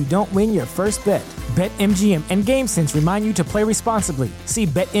if you don't don't win your first bet. BetMGM and GameSense remind you to play responsibly. See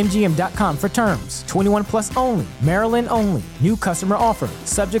BetMGM.com for terms. 21 plus only. Maryland only. New customer offer.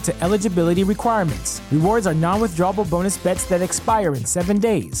 Subject to eligibility requirements. Rewards are non-withdrawable bonus bets that expire in 7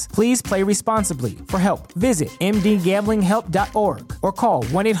 days. Please play responsibly. For help, visit mdgamblinghelp.org or call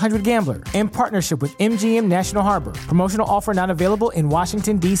 1-800-GAMBLER in partnership with MGM National Harbor. Promotional offer not available in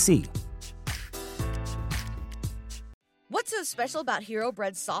Washington, D.C. What's so special about Hero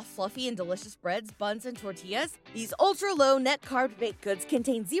Bread's soft, fluffy, and delicious breads, buns, and tortillas? These ultra-low net-carb baked goods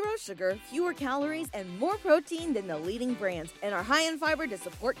contain zero sugar, fewer calories, and more protein than the leading brands, and are high in fiber to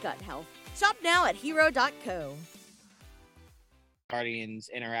support gut health. Shop now at hero.co. Guardians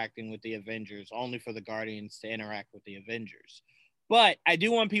interacting with the Avengers, only for the Guardians to interact with the Avengers. But I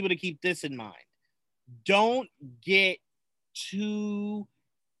do want people to keep this in mind. Don't get too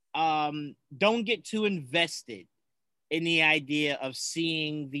invested in the idea of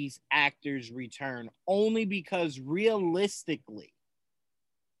seeing these actors return, only because realistically,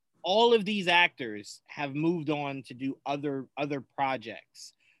 all of these actors have moved on to do other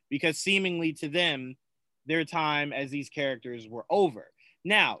projects, because seemingly to them, their time as these characters were over.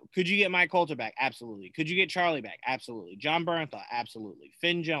 Now, could you get Mike Coulter back? Absolutely. Could you get Charlie back? Absolutely. John Bernthal? Absolutely.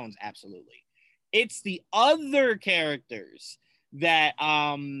 Finn Jones? Absolutely. It's the other characters that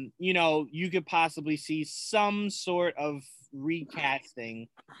you could possibly see some sort of recasting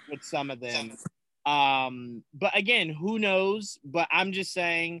with some of them. But again, who knows? But I'm just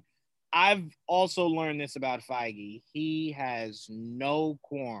saying, I've also learned this about Feige. He has no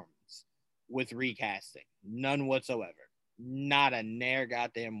qualms with recasting. None whatsoever. Not a ne'er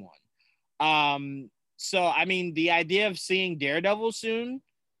goddamn one. So I mean, the idea of seeing Daredevil soon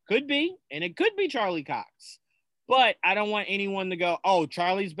could be, and it could be Charlie Cox. But I don't want anyone to go, oh,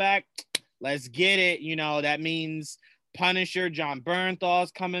 Charlie's back, let's get it. That means Punisher, John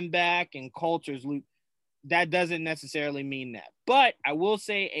Bernthal's coming back, and Coulter's loop. That doesn't necessarily mean that. But I will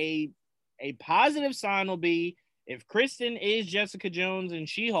say a positive sign will be if Kristen is Jessica Jones in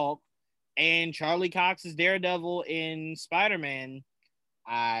She-Hulk and Charlie Cox is Daredevil in Spider-Man.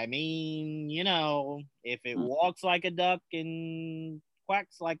 I mean, if it walks like a duck and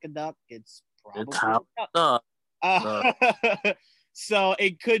quacks like a duck, it's probably a duck. So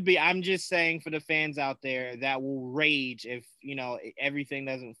it could be. I'm just saying, for the fans out there that will rage if everything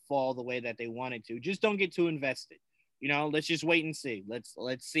doesn't fall the way that they want it to, just don't get too invested. Let's just wait and see. Let's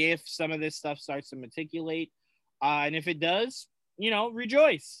see if some of this stuff starts to matriculate, and if it does,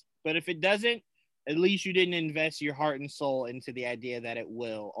 rejoice. But if it doesn't, at least you didn't invest your heart and soul into the idea that it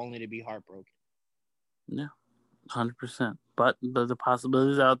will, only to be heartbroken. Yeah, 100%. But the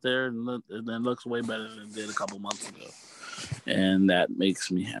possibilities out there, and it looks way better than it did a couple months ago, and that makes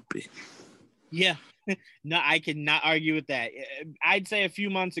me happy. Yeah, no, I cannot argue with that. I'd say a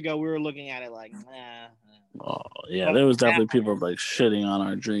few months ago we were looking at it like, oh yeah, there was definitely people like shitting on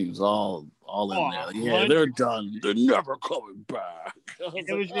our dreams, all in there. Yeah, they're done. They're never coming back.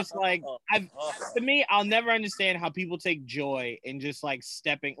 It was just like, to me, I'll never understand how people take joy in just like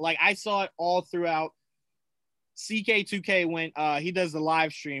stepping. Like, I saw it all throughout. CK2K when he does the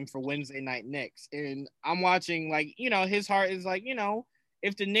live stream for Wednesday Night Knicks, and I'm watching, like, his heart is like,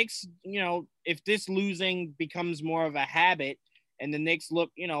 if the Knicks, if this losing becomes more of a habit and the Knicks look,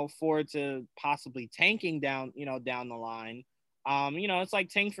 forward to possibly tanking down, down the line, it's like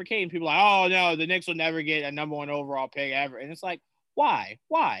tank for Kate, and people are like, oh no, the Knicks will never get a number 1 overall pick ever. And it's like, why?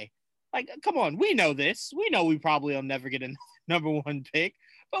 Like, come on, we know this. We know we probably will never get a number 1 pick.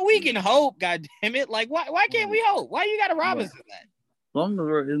 But we can hope, God damn it! Like, why can't we hope? Why you got to rob us of that? As long as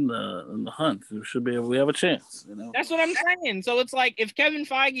we're in the hunt, we have a chance. That's what I'm saying. So it's like, if Kevin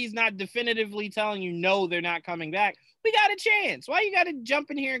Feige's not definitively telling you no, they're not coming back, we got a chance. Why you got to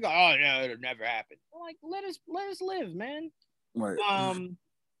jump in here and go, oh no, it'll never happen? Like, let us live, man. Right.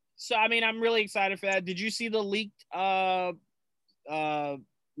 So I mean, I'm really excited for that. Did you see the leaked Let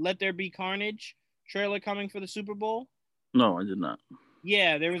There Be Carnage trailer coming for the Super Bowl? No, I did not.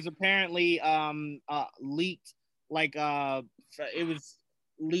 Yeah, there was apparently leaked, like it was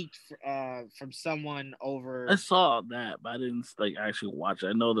leaked from someone over. I saw that, but I didn't actually watch it.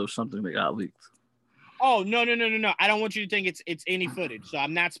 I know there was something that got leaked. Oh no! I don't want you to think it's any footage. So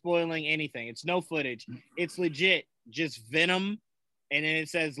I'm not spoiling anything. It's no footage. It's legit, just Venom, and then it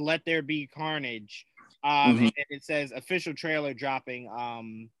says "Let There Be Carnage," and it says official trailer dropping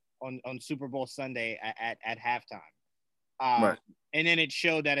on Super Bowl Sunday at halftime. Right. And then it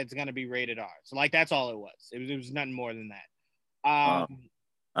showed that it's going to be rated R. So, like, that's all it was. It was nothing more than that.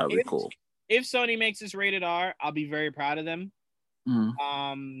 That'd be cool. If Sony makes this rated R, I'll be very proud of them.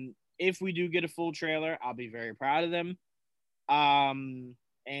 Mm-hmm. If we do get a full trailer, I'll be very proud of them. And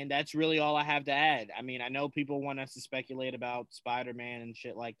And that's really all I have to add. I mean, I know people want us to speculate about Spider-Man and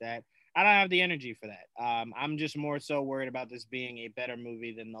shit like that. I don't have the energy for that. I'm just more so worried about this being a better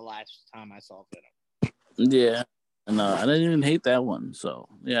movie than the last time I saw Venom. Yeah. And I didn't even hate that one. So,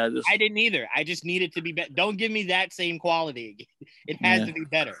 yeah. I didn't either. I just need it to be better. Don't give me that same quality again. It has to be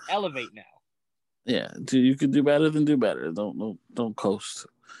better. Elevate now. Yeah. You could do better than do better. Don't coast.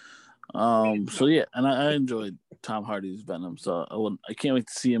 So yeah, and I enjoyed Tom Hardy's Venom, so I can't wait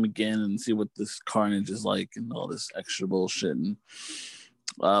to see him again and see what this Carnage is like and all this extra bullshit. And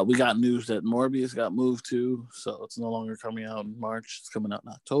we got news that Morbius got moved too, so it's no longer coming out in March. It's coming out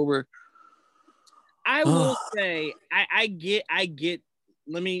in October. I will say, I get.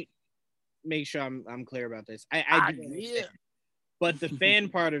 Let me make sure I'm clear about this. I do understand, but the fan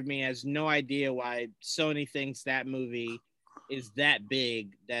part of me has no idea why Sony thinks that movie is that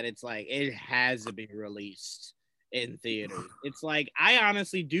big that it's like it has to be released in theaters. It's like I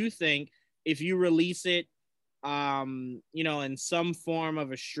honestly do think if you release it in some form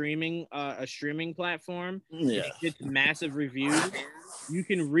of a streaming platform, it gets massive reviews, you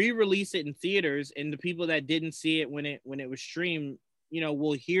can re-release it in theaters, and the people that didn't see it when it was streamed,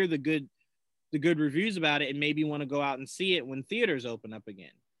 will hear the good reviews about it and maybe want to go out and see it when theaters open up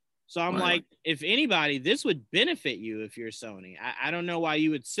again. So I'm like, if anybody, this would benefit you if you're Sony. I don't know why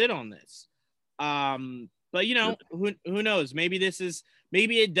you would sit on this. But who knows? Maybe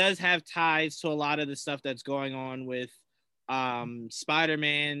it does have ties to a lot of the stuff that's going on with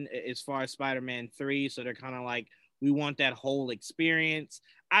Spider-Man as far as Spider-Man 3. So they're kind of like, we want that whole experience.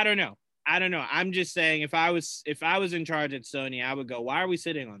 I don't know. I'm just saying, if I was in charge at Sony, I would go, why are we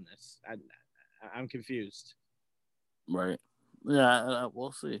sitting on this? I'm confused. Right. Yeah,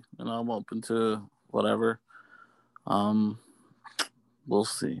 we'll see. And I'm open to whatever. We'll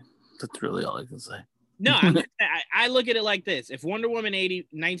see. That's really all I can say. No, I look at it like this. If Wonder Woman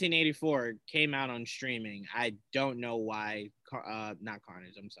 1984 came out on streaming, I don't know why, not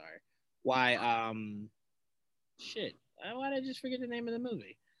Carnage, I'm sorry. Why, why did I just forget the name of the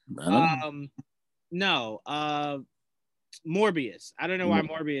movie? Morbius. I don't know why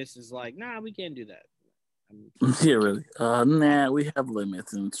Morbius is like, nah, we can't do that. Yeah, really. We have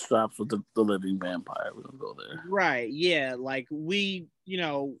limits, and it stops with the living vampire. We don't go there. Right. Yeah. Like we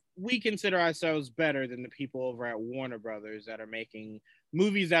consider ourselves better than the people over at Warner Brothers that are making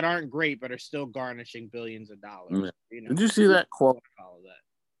movies that aren't great but are still garnishing billions of dollars. Yeah. Did you see that quote?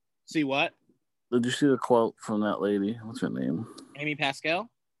 See what? Did you see the quote from that lady? What's her name? Amy Pascal?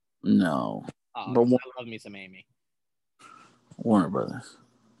 No. Oh, but I love me some Amy. Warner Brothers.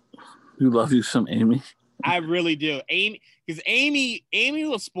 You love you some Amy? I really do. Amy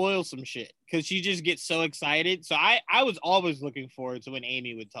will spoil some shit because she just gets so excited. So I was always looking forward to when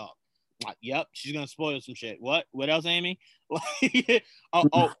Amy would talk. Like, yep, she's gonna spoil some shit. What else, Amy?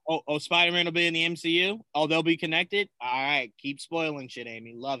 Spider-Man will be in the MCU. Oh, they'll be connected. All right, keep spoiling shit,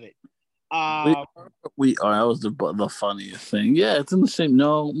 Amy. Love it. We are. That was the funniest thing. Yeah, it's in the same.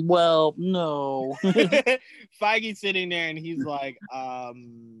 No, well, no. Feige's sitting there and he's like,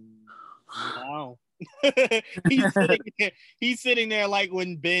 no. he's sitting there like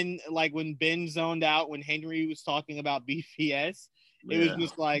when Ben zoned out when Henry was talking about BPS. It was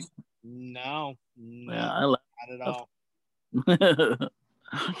just like, no, I not at all.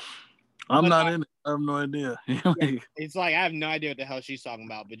 I'm not in it. I have no idea. It's like I have no idea what the hell she's talking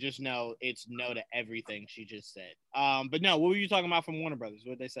about, but just know it's no to everything she just said. But no, what were you talking about from Warner Brothers?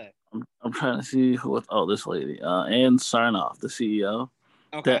 What did they say? I'm trying to see this lady, Ann Sarnoff, the CEO.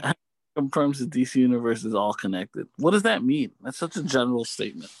 Okay. That confirms the DC universe is all connected. What does that mean? That's such a general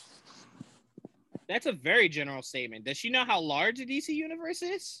statement. That's a very general statement. Does she know how large the DC universe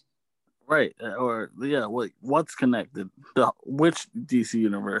is? Right. What's connected? Which DC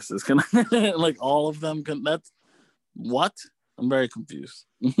universe is connected? Like all of them? That's what? I'm very confused.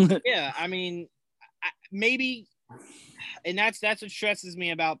 Yeah, I mean, maybe, and that's what stresses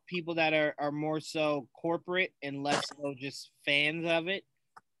me about people that are more so corporate and less so just fans of it.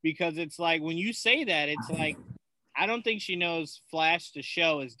 Because it's like, when you say that, it's like, I don't think she knows Flash the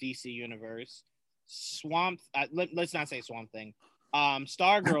show is DC Universe. Let's not say Swamp Thing.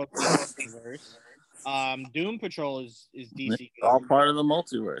 Stargirl is DC Universe. Doom Patrol is DC Universe. All part of the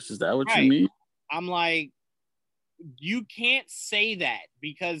multiverse. Is that what you mean? I'm like, you can't say that,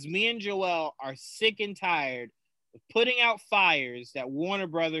 because me and Joel are sick and tired of putting out fires that Warner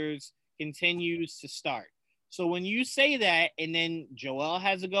Brothers continues to start. So when you say that, and then Joel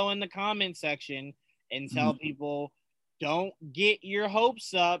has to go in the comment section and tell people, don't get your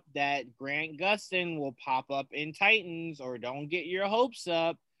hopes up that Grant Gustin will pop up in Titans, or don't get your hopes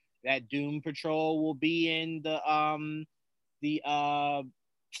up that Doom Patrol will be in the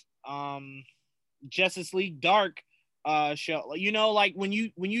Justice League Dark show. You know, like when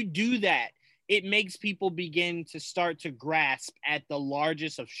you do that, it makes people begin to start to grasp at the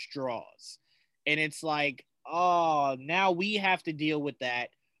largest of straws. And it's like, oh, now we have to deal with that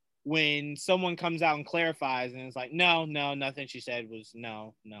when someone comes out and clarifies and it's like, no, nothing she said was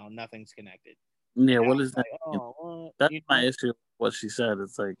no, nothing's connected. Yeah, And what is that? like, oh, what? That's my issue. What she said,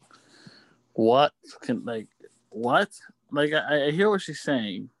 it's like, what what? Like, I hear what she's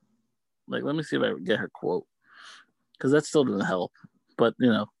saying. Like, let me see if I get her quote, because that still doesn't help. But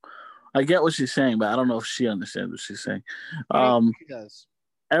I get what she's saying, but I don't know if she understands what she's saying. She does.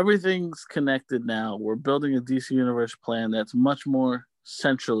 Everything's connected now. We're building a DC Universe plan that's much more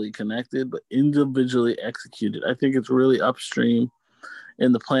centrally connected, but individually executed. I think it's really upstream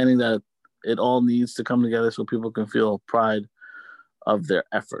in the planning that it all needs to come together so people can feel pride of their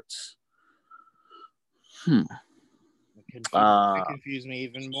efforts. It confused me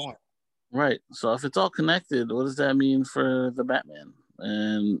even more. Right. So if it's all connected, what does that mean for the Batman?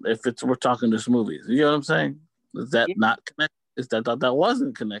 And if we're talking just movies, you know what I'm saying? Is that not connected? Is that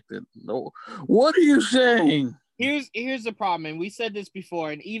wasn't connected? No. What are you saying? Here's the problem, and we said this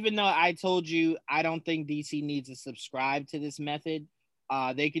before, and even though I told you I don't think DC needs to subscribe to this method,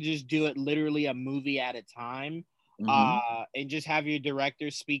 they could just do it literally a movie at a time, and just have your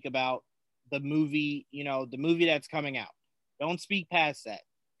director speak about the movie, the movie that's coming out. Don't speak past that.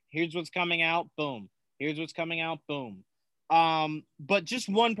 Here's what's coming out, boom. Here's what's coming out, boom. But just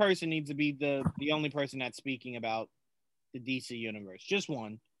one person needs to be the only person that's speaking about the DC universe. Just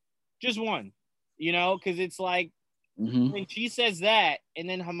one. Because it's like when she says that, and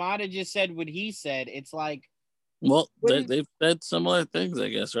then Hamada just said what he said, it's like, well, they've said similar things, I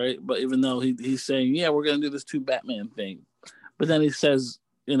guess, right? But even though he's saying, yeah, we're gonna do this 2 Batman thing, but then he says,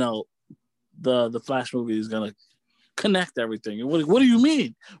 the Flash movie is gonna connect everything. What do you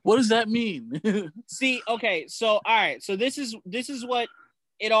mean? What does that mean? See, okay, so all right, so this is what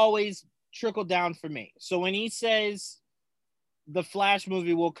it always trickled down for me. So when he says the Flash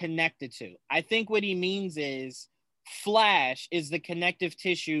movie will connect the two, I think what he means is Flash is the connective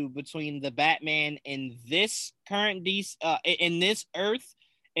tissue between the Batman in this current in this Earth,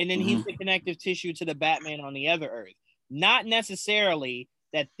 and then he's the connective tissue to the Batman on the other Earth. Not necessarily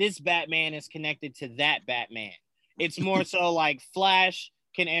that this Batman is connected to that Batman. It's more so like Flash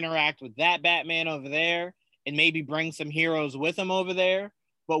can interact with that Batman over there and maybe bring some heroes with him over there,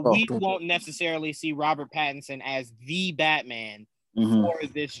 but we won't necessarily see Robert Pattinson as the Batman for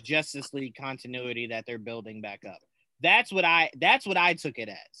this Justice League continuity that they're building back up. That's what I took it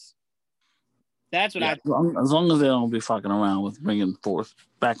as. That's what as long as they don't be fucking around with bringing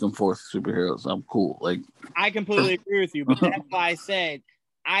back and forth superheroes, I'm cool. Like, I completely agree with you, but that's why I said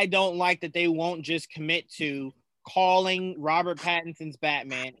I don't like that they won't just commit to calling Robert Pattinson's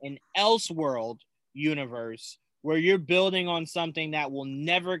Batman an Elseworld universe where you're building on something that will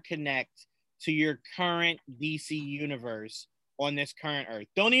never connect to your current DC universe on this current Earth.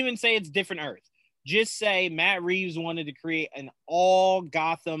 Don't even say it's different Earth. Just say Matt Reeves wanted to create an all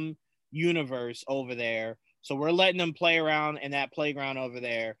Gotham universe over there. So we're letting them play around in that playground over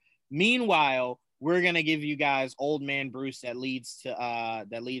there. Meanwhile, we're going to give you guys Old Man Bruce that leads to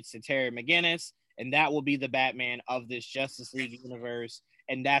Terry McGinnis, and that will be the Batman of this Justice League universe,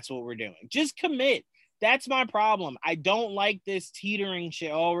 and that's what we're doing. Just commit. That's my problem. I don't like this teetering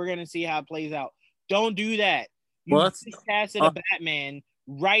shit. Oh, we're going to see how it plays out. Don't do that. You just casted a Batman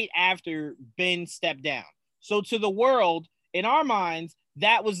right after Ben stepped down. So to the world, in our minds,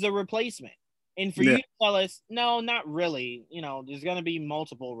 that was the replacement. And for you to tell us, no, not really. There's going to be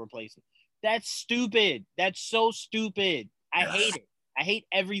multiple replacements. That's stupid. That's so stupid. I hate it. I hate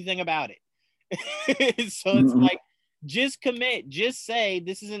everything about it. So it's like, just commit. Just say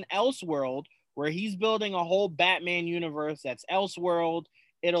this is an Elseworld where he's building a whole Batman universe that's Elseworld.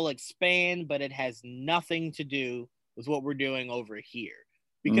 It'll expand, but it has nothing to do with what we're doing over here.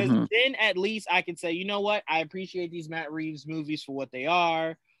 Because then at least I can say, you know what? I appreciate these Matt Reeves movies for what they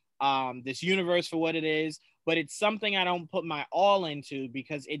are, this universe for what it is, but it's something I don't put my all into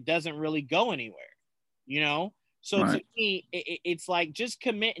because it doesn't really go anywhere, So to me, it's like, just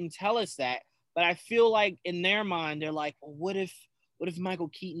commit and tell us that. But I feel like in their mind, they're like, well, what if Michael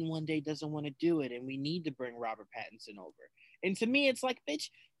Keaton one day doesn't want to do it and we need to bring Robert Pattinson over? And to me, it's like, bitch,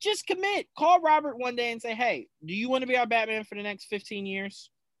 just commit. Call Robert one day and say, hey, do you want to be our Batman for the next 15 years?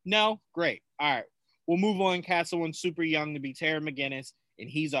 No? Great. All right. We'll move on. Cast someone super young to be Terry McGinnis, and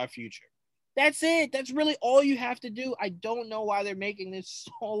he's our future. That's it. That's really all you have to do. I don't know why they're making this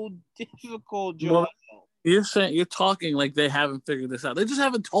so difficult, Joel. Well, you're talking like they haven't figured this out. They just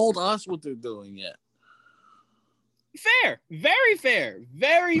haven't told us what they're doing yet. Fair, very fair,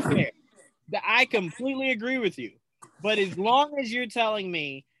 very fair. I completely agree with you. But as long as you're telling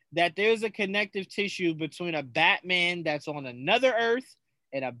me that there's a connective tissue between a Batman that's on another Earth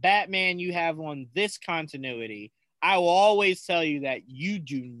and a Batman you have on this continuity, I will always tell you that you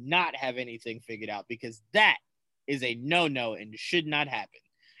do not have anything figured out, because that is a no-no and should not happen.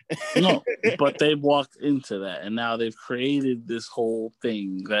 No, but they've walked into that, and now they've created this whole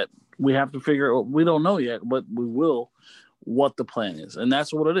thing that we have to figure out. We don't know yet, but we will, what the plan is. And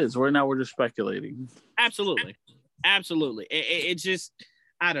that's what it is. Right now, we're just speculating. Absolutely. It's just,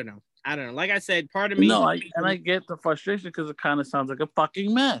 I don't know. Like I said, part of me. No, I get the frustration because it kind of sounds like a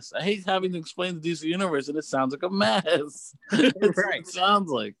fucking mess. I hate having to explain the DC universe, and it sounds like a mess. Right. It sounds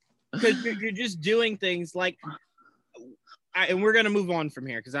like. Because you're just doing things like. And we're going to move on from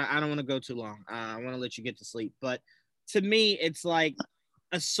here because I don't want to go too long. I want to let you get to sleep. But to me, it's like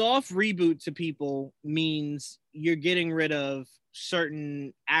a soft reboot to people means you're getting rid of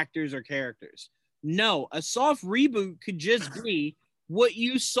certain actors or characters. No, a soft reboot could just be what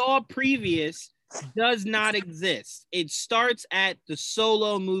you saw previous does not exist. It starts at the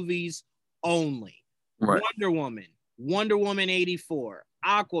solo movies only. Right. Wonder Woman 84,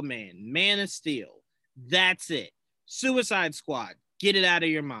 Aquaman, Man of Steel. That's it. Suicide Squad, get it out of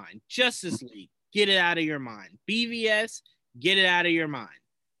your mind. Justice League, get it out of your mind. BVS, get it out of your mind.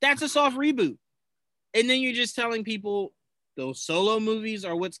 That's a soft reboot. And then you're just telling people those solo movies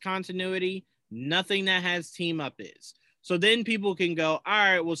are what's continuity. Nothing that has team up is. So then people can go, all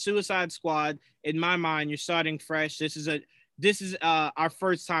right, well, Suicide Squad, in my mind, you're starting fresh. This is our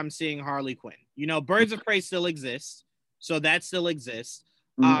first time seeing Harley Quinn. You know, Birds of Prey still exists. So that still exists.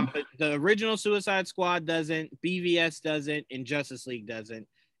 But the original Suicide Squad doesn't, BVS doesn't, and Justice League doesn't.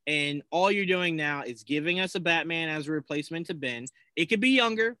 And all you're doing now is giving us a Batman as a replacement to Ben. It could be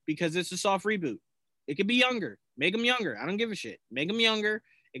younger because it's a soft reboot. It could be younger. Make him younger. I don't give a shit. Make him younger.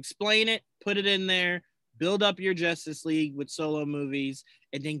 Explain it. Put it in there. Build up your Justice League with solo movies.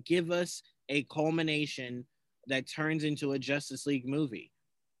 And then give us a culmination that turns into a Justice League movie.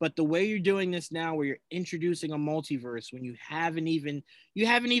 But the way you're doing this now, where you're introducing a multiverse when you haven't even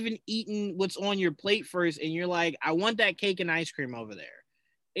eaten what's on your plate first, and you're like, I want that cake and ice cream over there.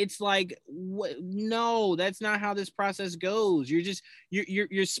 It's like, no, that's not how this process goes.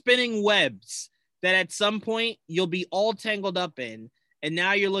 You're spinning webs that at some point you'll be all tangled up in, and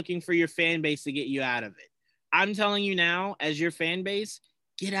now you're looking for your fan base to get you out of it. I'm telling you now, as your fan base,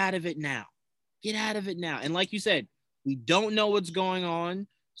 get out of it now. Get out of it now. And like you said, we don't know what's going on.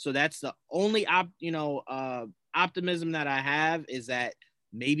 So that's the only optimism that I have, is that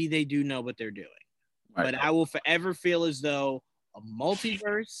maybe they do know what they're doing. Right. But I will forever feel as though a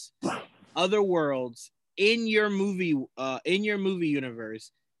multiverse, other worlds in your movie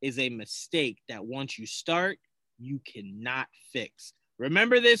universe is a mistake that once you start, you cannot fix.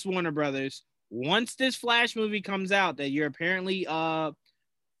 Remember this, Warner Brothers. Once this Flash movie comes out that you're apparently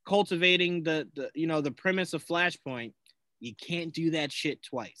cultivating the premise of Flashpoint, you can't do that shit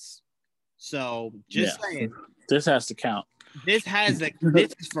twice. So just saying, this has to count. This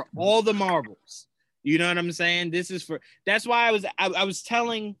is for all the marbles. You know what I'm saying? That's why I was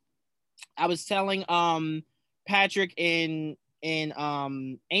telling Patrick and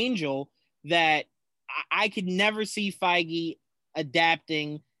Angel that I could never see Feige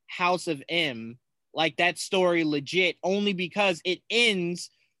adapting House of M like that story legit, only because it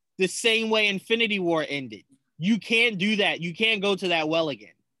ends the same way Infinity War ended. You can't do that. You can't go to that well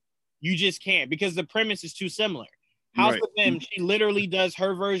again. You just can't, because the premise is too similar. House of M, she literally does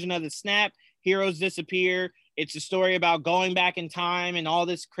her version of the snap. Heroes disappear. It's a story about going back in time and all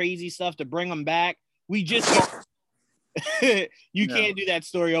this crazy stuff to bring them back. We just can't do that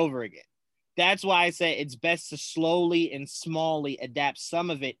story over again. That's why I say it's best to slowly and smallly adapt some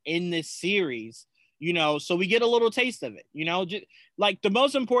of it in this series, so we get a little taste of it, just like the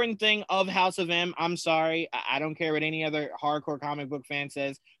most important thing of House of M. I'm sorry, I don't care what any other hardcore comic book fan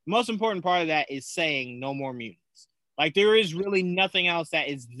says. The most important part of that is saying no more mutants. Like, there is really nothing else that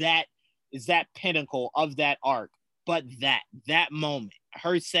is that pinnacle of that arc, but that moment,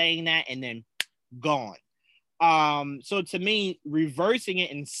 her saying that and then gone. So to me, reversing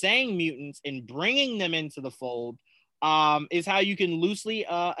it and saying mutants and bringing them into the fold is how you can loosely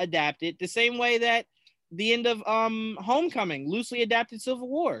adapt it, the same way that the end of Homecoming loosely adapted Civil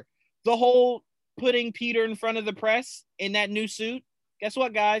War. The whole putting Peter in front of the press in that new suit. Guess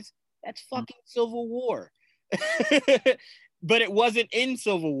what, guys? That's fucking Civil War. But it wasn't in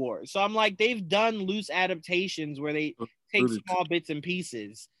Civil War. So I'm like, they've done loose adaptations where they take small bits and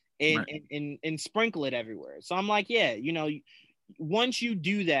pieces and sprinkle it everywhere. So I'm like, yeah, once you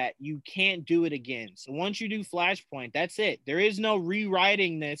do that, you can't do it again. So once you do Flashpoint, that's it. There is no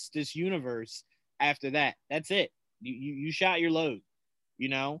rewriting this universe after that. That's it. You shot your load, you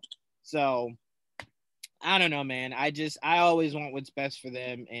know? So I don't know, man. I always want what's best for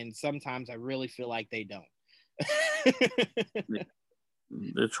them, and sometimes I really feel like they don't.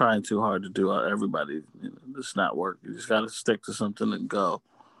 They're trying too hard to do everybody. It's not work. You just got to stick to something and go.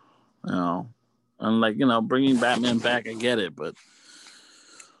 And like, bringing Batman back, I get it, but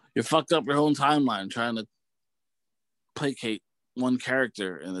you fucked up your whole timeline trying to placate one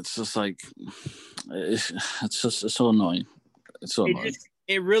character, and it's just like it's so annoying. It's so annoying.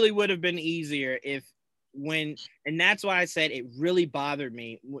 It really would have been easier and that's why I said it really bothered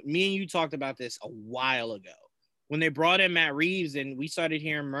me. Me and you talked about this a while ago when they brought in Matt Reeves, and we started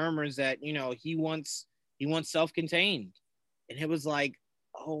hearing murmurs that he wants self-contained, and it was like,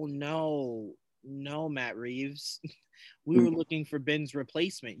 oh no, Matt Reeves. We were looking for Ben's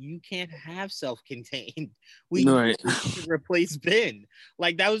replacement. You can't have self-contained. We need to replace Ben.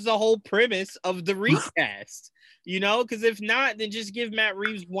 Like, that was the whole premise of the recast, because if not, then just give Matt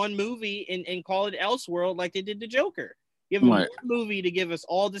Reeves one movie and call it Elseworld like they did the Joker. Give him one movie to give us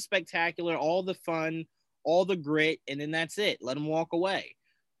all the spectacular, all the fun, all the grit, and then that's it. Let him walk away.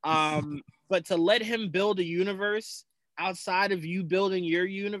 But to let him build a universe outside of you building your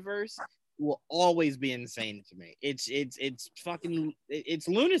universe will always be insane to me. It's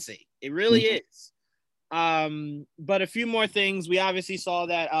lunacy. It really is. But a few more things. We obviously saw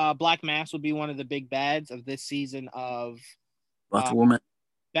that Black Mass will be one of the big bads of this season of Batwoman.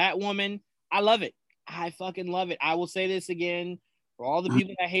 I love it. I fucking love it. I will say this again for all the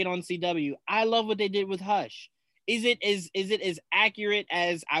people that hate on CW. I love what they did with Hush. Is it as accurate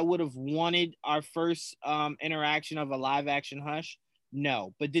as I would have wanted our first interaction of a live action Hush?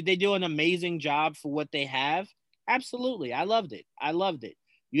 No, but did they do an amazing job for what they have? Absolutely. I loved it.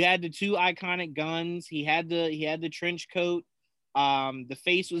 You had the two iconic guns. He had the trench coat. The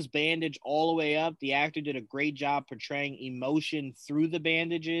face was bandaged all the way up. The actor did a great job portraying emotion through the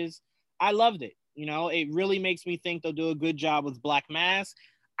bandages. I loved it. It really makes me think they'll do a good job with Black Mass.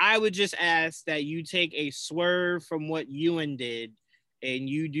 I would just ask that you take a swerve from what Ewan did and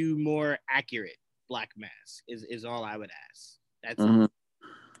you do more accurate Black Mass is all I would ask. That's it.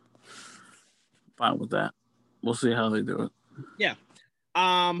 Fine with that. We'll see how they do it. Yeah.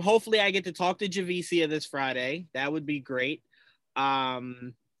 Hopefully I get to talk to Javicia this Friday. That would be great. I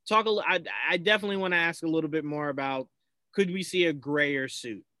definitely want to ask a little bit more about, could we see a grayer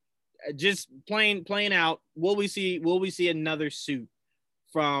suit? Just playing out, will we see another suit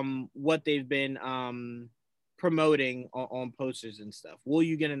from what they've been promoting on posters and stuff? Will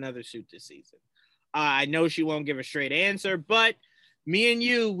you get another suit this season? I know she won't give a straight answer, but me and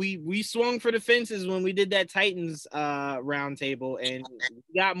you, we swung for the fences when we did that Titans roundtable, and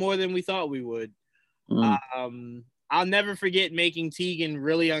we got more than we thought we would. I'll never forget making Tegan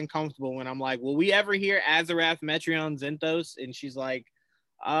really uncomfortable when I'm like, will we ever hear Azarath, Metreon, Zenthos? And she's like,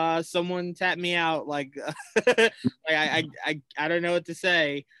 someone tap me out. Like, I don't know what to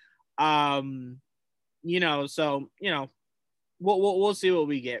say. We'll see what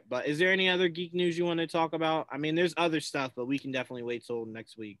we get. But is there any other geek news you want to talk about? I mean, there's other stuff, but we can definitely wait till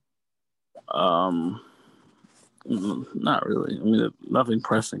next week. Not really. I mean, nothing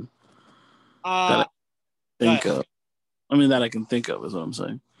pressing that I can think of is what I'm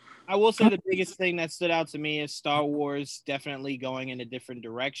saying. I will say the biggest thing that stood out to me is Star Wars definitely going in a different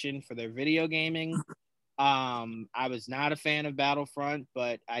direction for their video gaming. I was not a fan of Battlefront,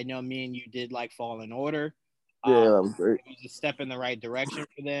 but I know me and you did like Fallen Order. Yeah, that was great. It was a step in the right direction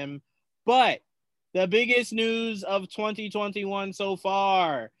for them. But the biggest news of 2021 so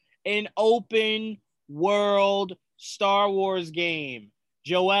far, an open world Star Wars game.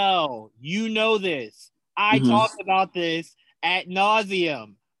 Joel, you know this. I talked about this ad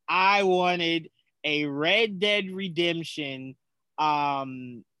nauseum. I wanted a Red Dead Redemption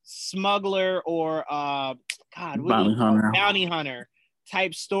smuggler or bounty hunter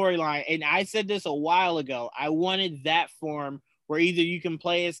type storyline. And I said this a while ago. I wanted that form where either you can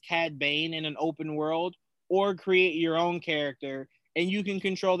play as Cad Bane in an open world or create your own character and you can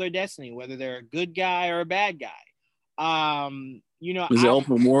control their destiny, whether they're a good guy or a bad guy. Is it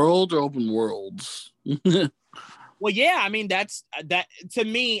open world or open worlds? Well, yeah, I mean, that's that to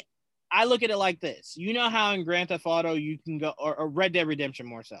me. I look at it like this. You know how in Grand Theft Auto you can go, or Red Dead Redemption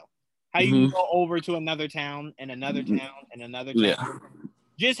more so, how you can go over to another town and another town and another town. Yeah.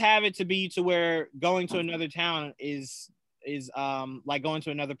 Just have it to be to where going to another town is like going to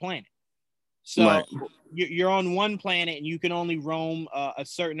another planet. So you're on one planet and you can only roam a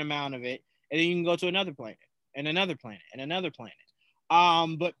certain amount of it, and then you can go to another planet and another planet and another planet.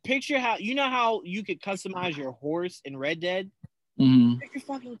 But picture how you could customize your horse in Red Dead. Picture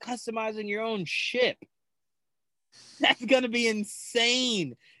fucking customizing your own ship. That's gonna be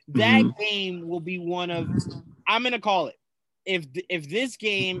insane. That game will be one of. I'm gonna call it. If this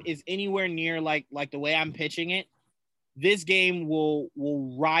game is anywhere near like the way I'm pitching it, this game will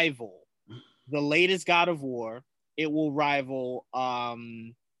rival the latest God of War. It will rival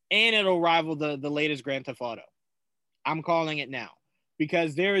and it'll rival the latest Grand Theft Auto. I'm calling it now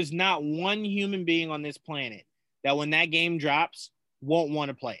because there is not one human being on this planet that when that game drops won't want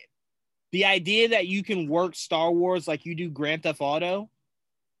to play it. The idea that you can work Star Wars like you do Grand Theft Auto,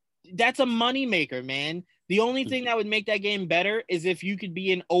 that's a moneymaker, man. The only thing that would make that game better is if you could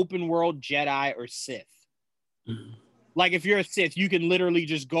be an open world Jedi or Sith. Like if you're a Sith, you can literally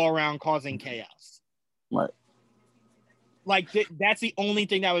just go around causing chaos. Right. Like that's the only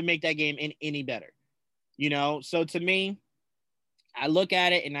thing that would make that game any better. So to me, I look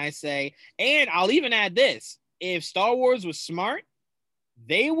at it and I say, and I'll even add this. If Star Wars was smart,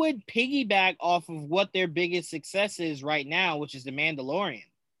 they would piggyback off of what their biggest success is right now, which is The Mandalorian.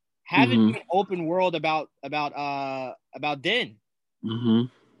 Have it be an open world about Din. And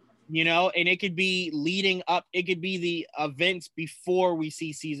it could be leading up. It could be the events before we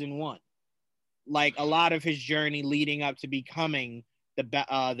see season 1. Like a lot of his journey leading up to becoming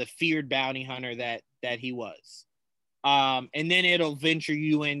the feared bounty hunter that he was. And then it'll venture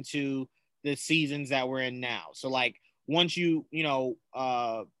you into the seasons that we're in now. So like once you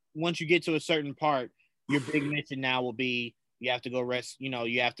get to a certain part, your big mission now will be you have to go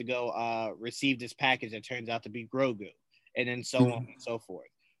receive this package that turns out to be Grogu, and then so on and so forth.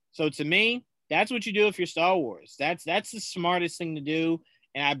 So to me, that's what you do if you're Star Wars. That's the smartest thing to do,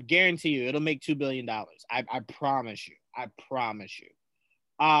 and I guarantee you it'll make $2 billion. I promise you.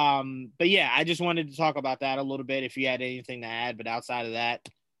 But yeah, I just wanted to talk about that a little bit if you had anything to add, but outside of that,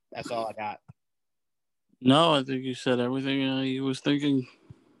 that's all I got. No, I think you said everything you was thinking.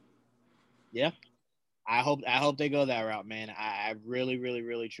 Yeah. I hope they go that route, man. I really, really,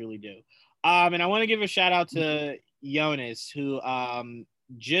 really, truly do. And I want to give a shout out to Jonas, who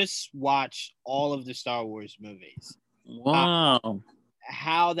just watched all of the Star Wars movies. Wow.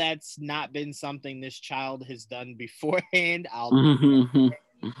 How that's not been something this child has done beforehand,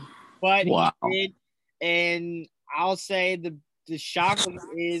 but wow. He did, and I'll say the shock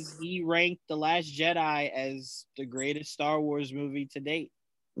is he ranked The Last Jedi as the greatest Star Wars movie to date.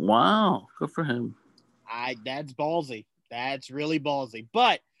 Wow, good for him. That's ballsy. That's really ballsy.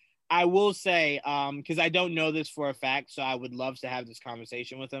 But I will say, because I don't know this for a fact, so I would love to have this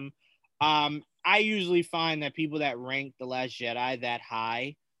conversation with him. I usually find that people that rank The Last Jedi that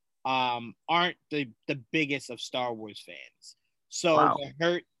high aren't the biggest of Star Wars fans. So wow. The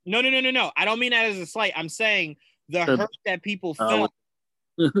hurt. No. I don't mean that as a slight. I'm saying the hurt that people felt.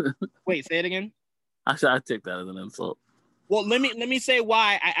 Wait, say it again. Actually, I take that as an insult. Well, let me say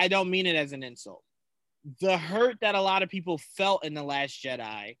why I don't mean it as an insult. The hurt that a lot of people felt in The Last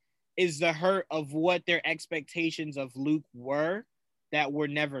Jedi is the hurt of what their expectations of Luke were that were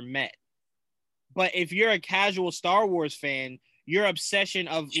never met. But if you're a casual Star Wars fan, your obsession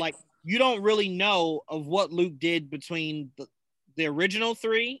of like, you don't really know of what Luke did between the original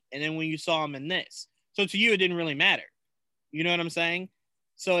 3 and then when you saw him in this. So to you, it didn't really matter. You know what I'm saying?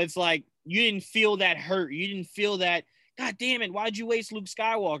 So it's like, you didn't feel that hurt. You didn't feel that, God damn it, why'd you waste Luke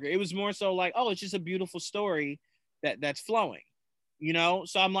Skywalker? It was more so like, oh, it's just a beautiful story that's flowing,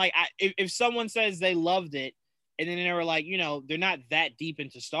 So I'm like, if someone says they loved it and then they were like, they're not that deep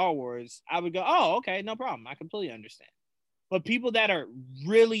into Star Wars, I would go, oh, okay, no problem. I completely understand. But people that are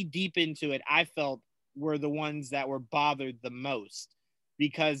really deep into it, I felt were the ones that were bothered the most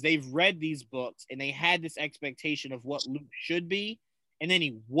because they've read these books and they had this expectation of what Luke should be, and then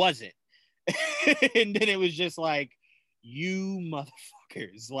he wasn't. And then it was just like, you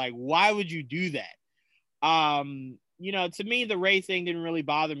motherfuckers, like, why would you do that? To me, the Rey thing didn't really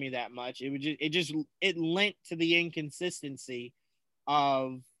bother me that much. It lent to the inconsistency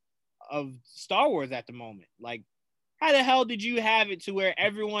of Star Wars at the moment. Like, how the hell did you have it to where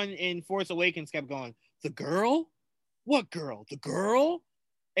everyone in Force Awakens kept going, the girl? What girl? The girl?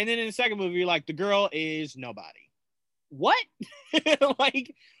 And then in the second movie, you're like, the girl is nobody. What?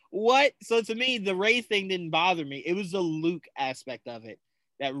 Like, what? So to me, the Rey thing didn't bother me. It was the Luke aspect of it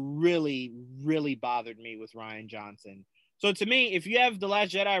that really, really bothered me with Rian Johnson. So to me, if you have The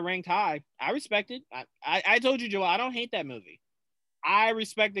Last Jedi ranked high, I respect it. I told you, Joel, I don't hate that movie. I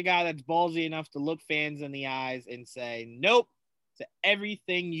respect the guy that's ballsy enough to look fans in the eyes and say, nope, to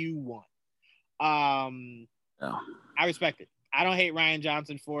everything you want. I respect it. I don't hate Rian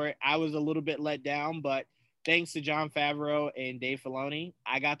Johnson for it. I was a little bit let down, but thanks to Jon Favreau and Dave Filoni,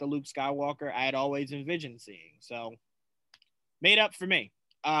 I got the Luke Skywalker I had always envisioned seeing. So made up for me.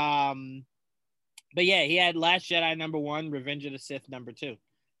 But yeah, he had Last Jedi number 1, Revenge of the Sith number 2.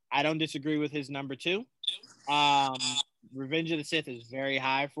 I don't disagree with his number 2. Revenge of the Sith is very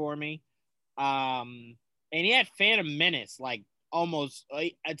high for me. And he had Phantom Menace, like almost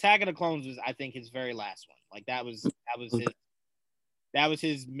Attack of the Clones was, I think, his very last one. Like that was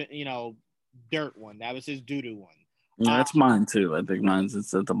his dirt one. That was his doo-doo one. Yeah, that's mine too. I think mine's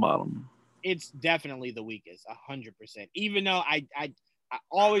it's at the bottom. It's definitely the weakest, 100%. Even though I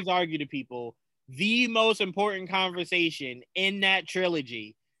always argue to people, the most important conversation in that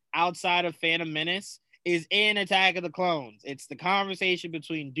trilogy outside of Phantom Menace is in Attack of the Clones. It's the conversation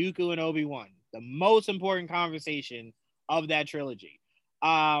between Dooku and Obi-Wan. The most important conversation of that trilogy.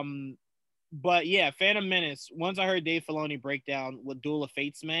 But yeah, Phantom Menace, once I heard Dave Filoni break down what Duel of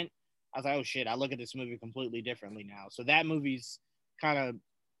Fates meant, I was like, oh shit, I look at this movie completely differently now. So that movie's kind of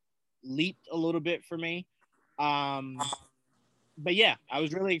leaped a little bit for me. But yeah, I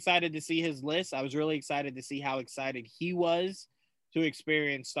was really excited to see his list. I was really excited to see how excited he was to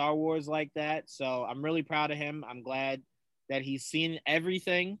experience Star Wars like that. So I'm really proud of him. I'm glad that he's seen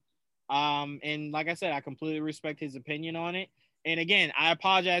everything. And like I said, I completely respect his opinion on it. And again, I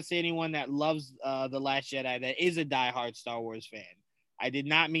apologize to anyone that loves The Last Jedi that is a diehard Star Wars fan. I did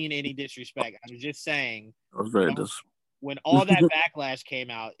not mean any disrespect. I was just saying, I was very when all that backlash came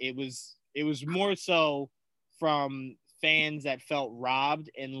out, it was more so from fans that felt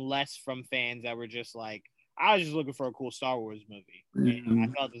robbed and less from fans that were just like, I was just looking for a cool Star Wars movie. And I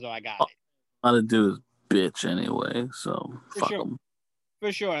felt as though I got it. All to do is bitch anyway, so fuck him.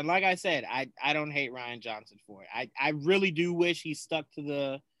 For sure. And like I said, I don't hate Rian Johnson for it. I really do wish he stuck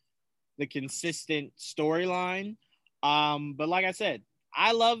to the consistent storyline. But like I said,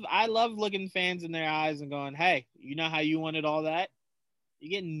 I love looking fans in their eyes and going, hey, you know how you wanted all that? You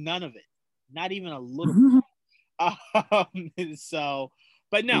get none of it. Not even a little bit. So,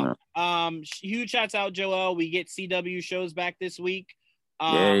 but no. Huge shouts out, Joel. We get CW shows back this week.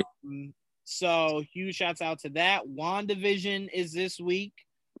 So huge shouts out to that. WandaVision is this week.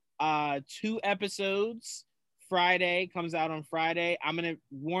 2 episodes. Friday comes out on Friday. I'm gonna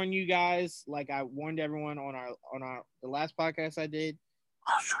warn you guys, like I warned everyone on the last podcast I did.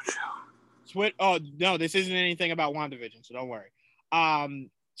 I'll shoot you. Oh no, this isn't anything about WandaVision, so don't worry.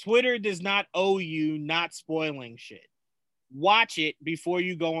 Twitter does not owe you not spoiling shit. Watch it before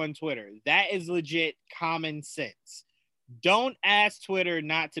you go on Twitter. That is legit common sense. Don't ask Twitter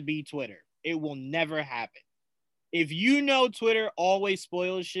not to be Twitter. It will never happen. If you know Twitter always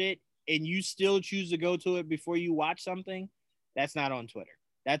spoils shit and you still choose to go to it before you watch something, that's not on Twitter.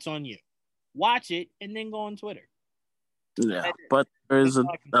 That's on you. Watch it and then go on Twitter. Yeah, but there is at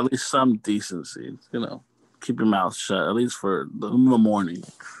least some decency. Keep your mouth shut, at least for the morning.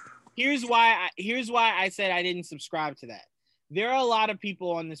 Here's why I said I didn't subscribe to that. There are a lot of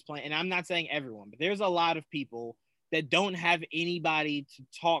people on this planet, and I'm not saying everyone, but there's a lot of people that don't have anybody to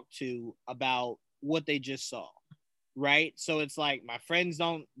talk to about what they just saw, right? So it's like my friends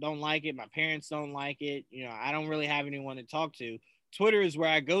don't like it, my parents don't like it. I don't really have anyone to talk to. Twitter is where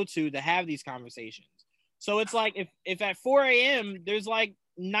I go to have these conversations. So it's like if at 4 a.m. there's like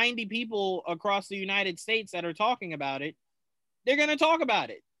 90 people across the United States that are talking about it, they're going to talk about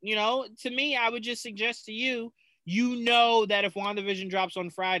it. To me, I would just suggest to you, that if WandaVision drops on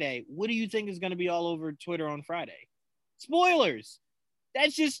Friday, what do you think is going to be all over Twitter on Friday? Spoilers.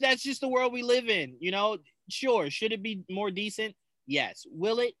 That's just the world we live in. Sure. Should it be more decent? Yes.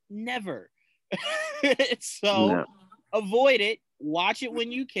 Will it? Never. So avoid it. Watch it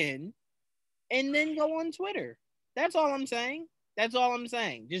when you can. And then go on Twitter. That's all I'm saying.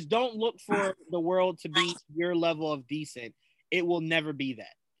 Just don't look for the world to be your level of decent. It will never be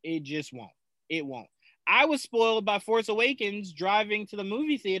that. It just won't. It won't. I was spoiled by Force Awakens driving to the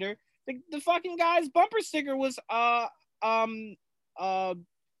movie theater. The fucking guy's bumper sticker was Han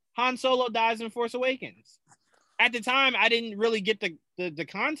Solo dies in Force Awakens. At the time, I didn't really get the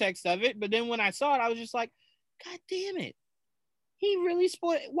context of it, but then when I saw it, I was just like, God damn it. He really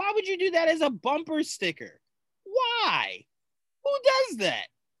spoiled. Why would you do that as a bumper sticker? Why? Who does that?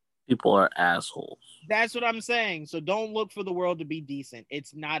 People are assholes. That's what I'm saying. So don't look for the world to be decent.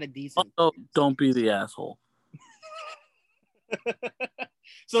 It's not a decent. Also, don't be the asshole.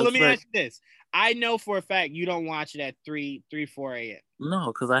 So let me ask you this. I know for a fact you don't watch it at 4 a.m.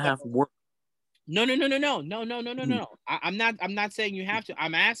 No, because I have work. No. I'm not saying you have to.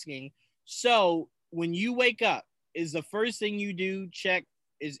 I'm asking. So when you wake up, is the first thing you do check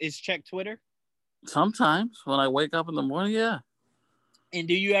Twitter? Sometimes when I wake up in the morning, yeah. And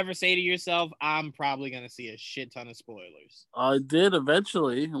do you ever say to yourself, I'm probably going to see a shit ton of spoilers? I did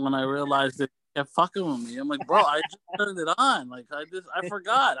eventually when I realized that it kept fucking with me. I'm like, bro, I just turned it on. Like, I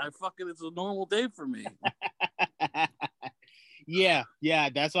forgot. It's a normal day for me. Yeah.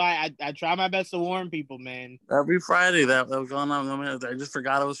 That's why I try my best to warn people, man. Every Friday that was going on. I mean, I just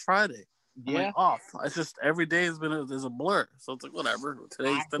forgot it was Friday. I'm like, off. It's just every day there's a blur. So it's like, whatever.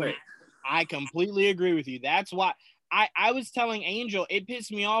 Today's today. I completely agree with you. That's why I was telling Angel, it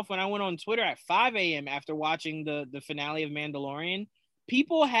pissed me off when I went on Twitter at 5 a.m. after watching the finale of Mandalorian.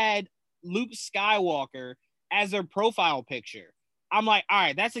 People had Luke Skywalker as their profile picture. I'm like, all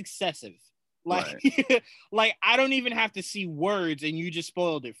right, that's excessive. Like, right. Like I don't even have to see words and you just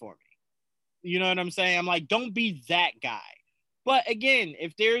spoiled it for me. You know what I'm saying? I'm like, don't be that guy. But again,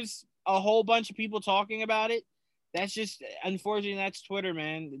 if there's a whole bunch of people talking about it, that's just, unfortunately, that's Twitter,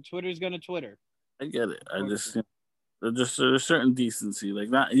 man. Twitter's gonna Twitter. I get it. I just, there's a certain decency. Like,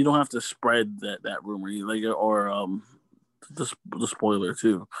 not, you don't have to spread that rumor, or the spoiler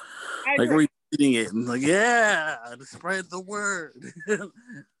too. Like reading it and like, yeah, to spread the word.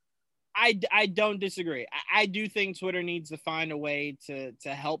 I don't disagree. I do think Twitter needs to find a way to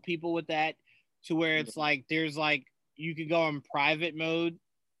help people with that, to where it's like there's like you could go in private mode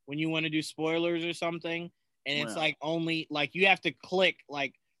when you want to do spoilers or something, and it's like only like you have to click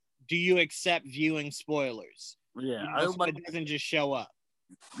like, do you accept viewing spoilers? Yeah, so it doesn't just show up.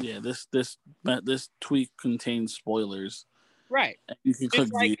 Yeah, this tweet contains spoilers. Right. You can click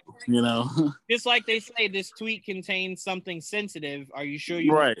view, Just like they say, this tweet contains something sensitive. Are you sure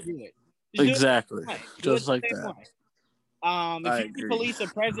you want to do it? Exactly. Just like that. If you can police a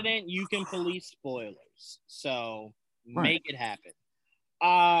president, you can police spoilers. So make it happen.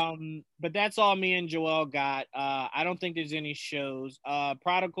 But that's all me and Joel got. I don't think there's any shows.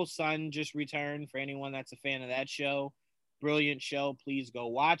 Prodigal Son just returned for anyone that's a fan of that show. Brilliant show. Please go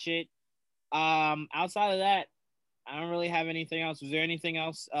watch it. Outside of that, I don't really have anything else. Was there anything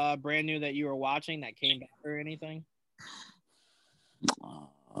else brand new that you were watching that came back or anything?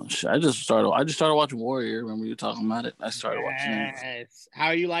 I just started watching Warrior. Remember you talking about it? I started watching it. How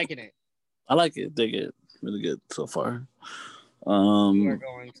are you liking it? I like it. Dig it. Really good so far. You are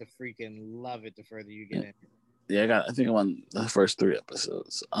going to freaking love it the further you get in. Yeah, I think I'm on the first 3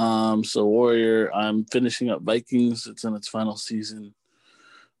 episodes. So Warrior, I'm finishing up Vikings. It's in its final season.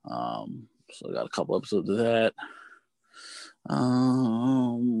 So I got a couple episodes of that.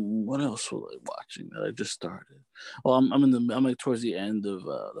 What else was I watching that I just started? Well, I'm like towards the end of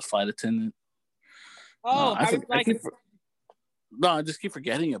the Flight Attendant. Oh, no, I just keep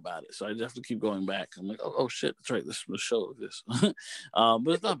forgetting about it, so I just have to keep going back. I'm like, oh shit, that's right, this show this. But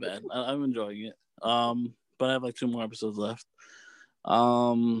it's not bad. I'm enjoying it. But I have like 2 more episodes left.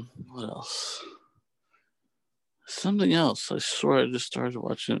 What else? Something else. I swear I just started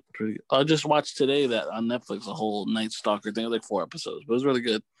watching it I just watched today that on Netflix, a whole Night Stalker thing, like 4 episodes, but it was really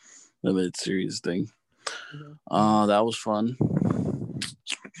good. The mid-series thing. That was fun.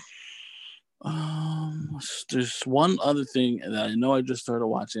 There's one other thing that I know I just started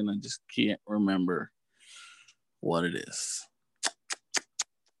watching. I just can't remember what it is.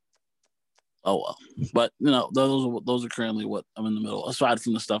 Oh well, but those are currently what I'm in the middle. Aside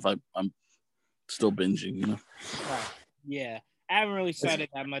from the stuff I'm still binging, Right. Yeah, I haven't really started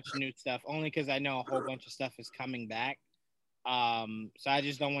that much new stuff, only because I know a whole bunch of stuff is coming back. So I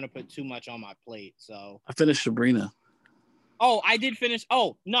just don't want to put too much on my plate. So I finished Sabrina. Oh, I did finish.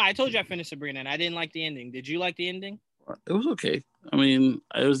 Oh no, I told you I finished Sabrina, and I didn't like the ending. Did you like the ending? It was okay. I mean,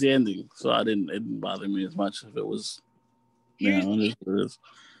 it was the ending, so it didn't bother me as much if it was.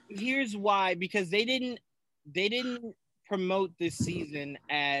 Here's why, because they didn't promote this season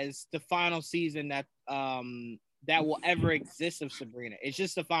as the final season that will ever exist of Sabrina. It's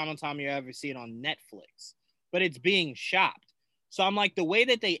just the final time you ever see it on Netflix, but it's being shopped. So I'm like, the way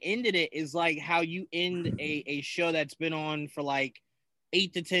that they ended it is like how you end a show that's been on for like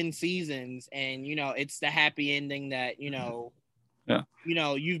 8 to 10 seasons, and it's the happy ending that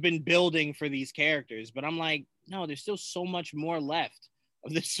you've been building for these characters. But I'm like, no, there's still so much more left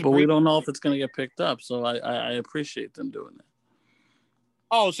of this. But we don't know if it's gonna get picked up, so I appreciate them doing it.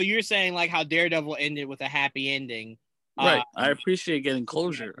 Oh, so you're saying like how Daredevil ended with a happy ending. Right. I appreciate getting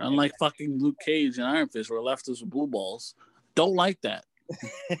closure. Unlike fucking Luke Cage and Iron Fist, where left us with blue balls. Don't like that.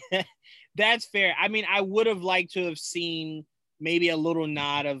 That's fair. I mean, I would have liked to have seen maybe a little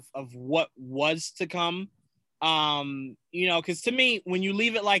nod of what was to come. Because to me, when you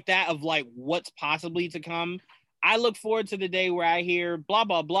leave it like that of like what's possibly to come, I look forward to the day where I hear blah,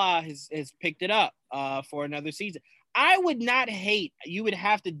 blah, blah has picked it up for another season. I would not hate, you would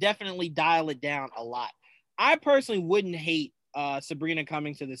have to definitely dial it down a lot. I personally wouldn't hate Sabrina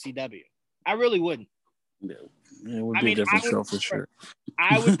coming to the CW. I really wouldn't. Yeah, it would be a different show for sure.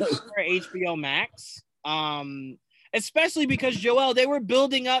 I would prefer HBO Max, especially because Joel, they were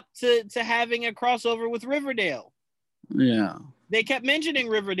building up to having a crossover with Riverdale. Yeah, they kept mentioning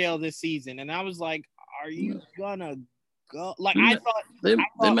Riverdale this season, and I was like, "Are you gonna go?" Like I thought they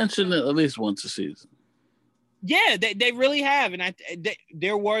mentioned it at least once a season. Yeah, they really have, and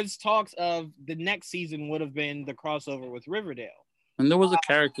there was talks of the next season would have been the crossover with Riverdale, and there was a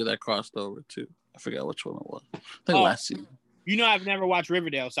character that crossed over too. I forgot which one it was. I think last season. You know, I've never watched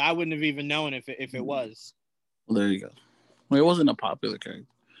Riverdale, so I wouldn't have even known if it was. Well, there you go. Well, it wasn't a popular character.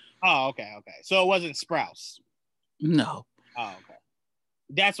 Oh, okay. So it wasn't Sprouse. No. Oh, okay.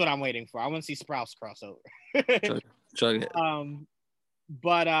 That's what I'm waiting for. I want to see Sprouse crossover. Chug it.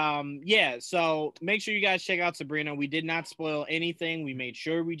 Yeah, so make sure you guys check out Sabrina. We did not spoil anything. We made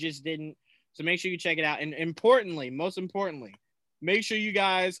sure we just didn't. So make sure you check it out. And most importantly, make sure you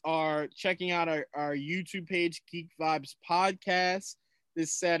guys are checking out our YouTube page, Geek Vibes Podcast,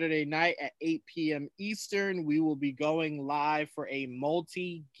 this Saturday night at 8 p.m. Eastern. We will be going live for a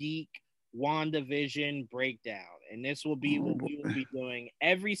multi-geek WandaVision breakdown. And this will be what we will be doing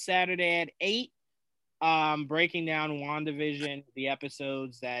every Saturday at 8. Breaking down WandaVision, the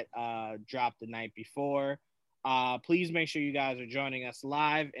episodes that dropped the night before. Please make sure you guys are joining us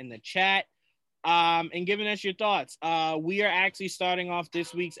live in the chat and giving us your thoughts. We are actually starting off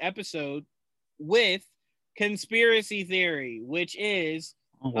this week's episode with conspiracy theory, which is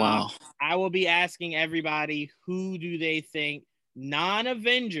I will be asking everybody, who do they think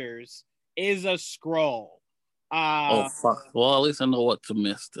non-Avengers is a Skrull? Fuck. Well, at least I know what to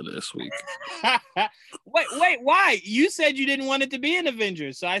miss to this week. Wait, why? You said you didn't want it to be an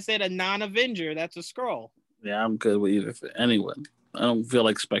Avenger, so I said a non-Avenger, that's a Skrull. Yeah, I'm good with either. Anyone. I don't feel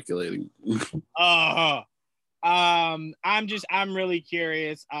like speculating. I'm really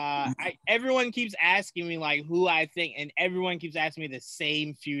curious. Everyone keeps asking me like who I think, and everyone keeps asking me the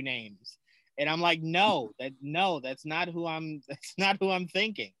same few names. And I'm like, that's not who I'm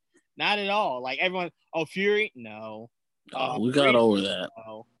thinking. Not at all. Like everyone, Fury? No. We got over that.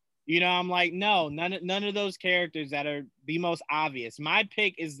 No. You know, I'm like, no, none of those characters that are the most obvious. My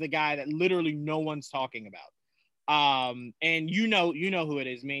pick is the guy that literally no one's talking about. And you know who it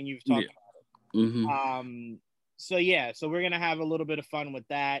is, man. You've talked about it. Mm-hmm. So we're gonna have a little bit of fun with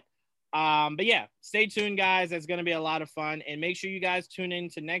that. But yeah, stay tuned, guys. That's gonna be a lot of fun, and make sure you guys tune in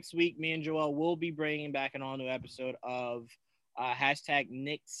to next week. Me and Joel will be bringing back an all new episode of hashtag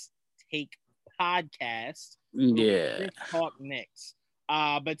Knicks Take Podcast. Yeah, talk Knicks.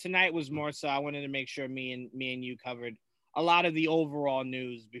 But tonight was more so I wanted to make sure me and you covered a lot of the overall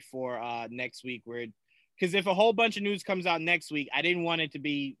news before next week. Because if a whole bunch of news comes out next week, I didn't want it to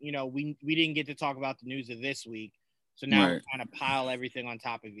be, we didn't get to talk about the news of this week. So now we're trying to pile everything on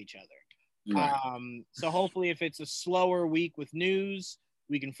top of each other. Right. So hopefully if it's a slower week with news,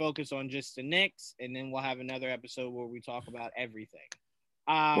 we can focus on just the Knicks, and then we'll have another episode where we talk about everything.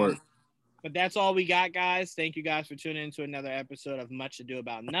 But that's all we got, guys. Thank you guys for tuning in to another episode of Much Ado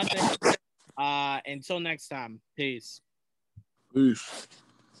About Nothing. Until next time, peace. Peace.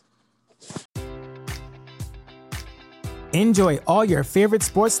 Enjoy all your favorite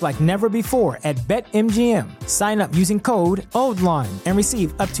sports like never before at BetMGM. Sign up using code OldLine and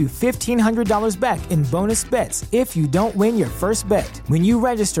receive up to $1,500 back in bonus bets if you don't win your first bet. When you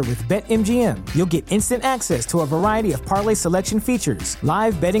register with BetMGM, you'll get instant access to a variety of parlay selection features,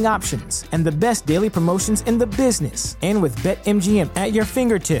 live betting options, and the best daily promotions in the business. And with BetMGM at your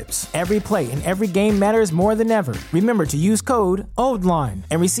fingertips, every play and every game matters more than ever. Remember to use code OldLine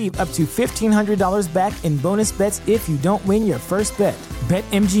and receive up to $1,500 back in bonus bets if you don't win your first bet.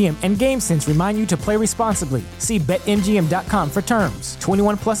 BetMGM and GameSense remind you to play responsibly. See BetMGM.com for terms.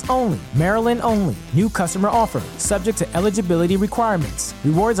 21 plus only. Maryland only. New customer offer. Subject to eligibility requirements.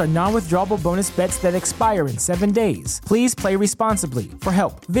 Rewards are non-withdrawable bonus bets that expire in 7 days. Please play responsibly. For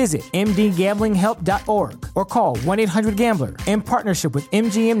help, visit mdgamblinghelp.org or call 1-800-GAMBLER in partnership with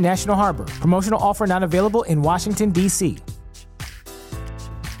MGM National Harbor. Promotional offer not available in Washington, D.C.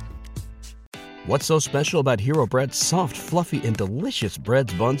 What's so special about Hero Bread's soft, fluffy, and delicious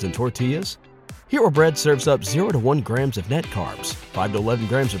breads, buns, and tortillas? Hero Bread serves up 0 to 1 grams of net carbs, 5 to 11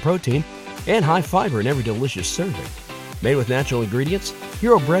 grams of protein, and high fiber in every delicious serving. Made with natural ingredients,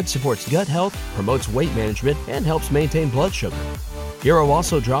 Hero Bread supports gut health, promotes weight management, and helps maintain blood sugar. Hero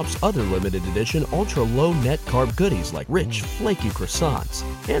also drops other limited edition ultra-low net carb goodies like rich, flaky croissants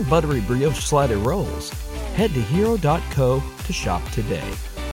and buttery brioche slider rolls. Head to hero.co to shop today.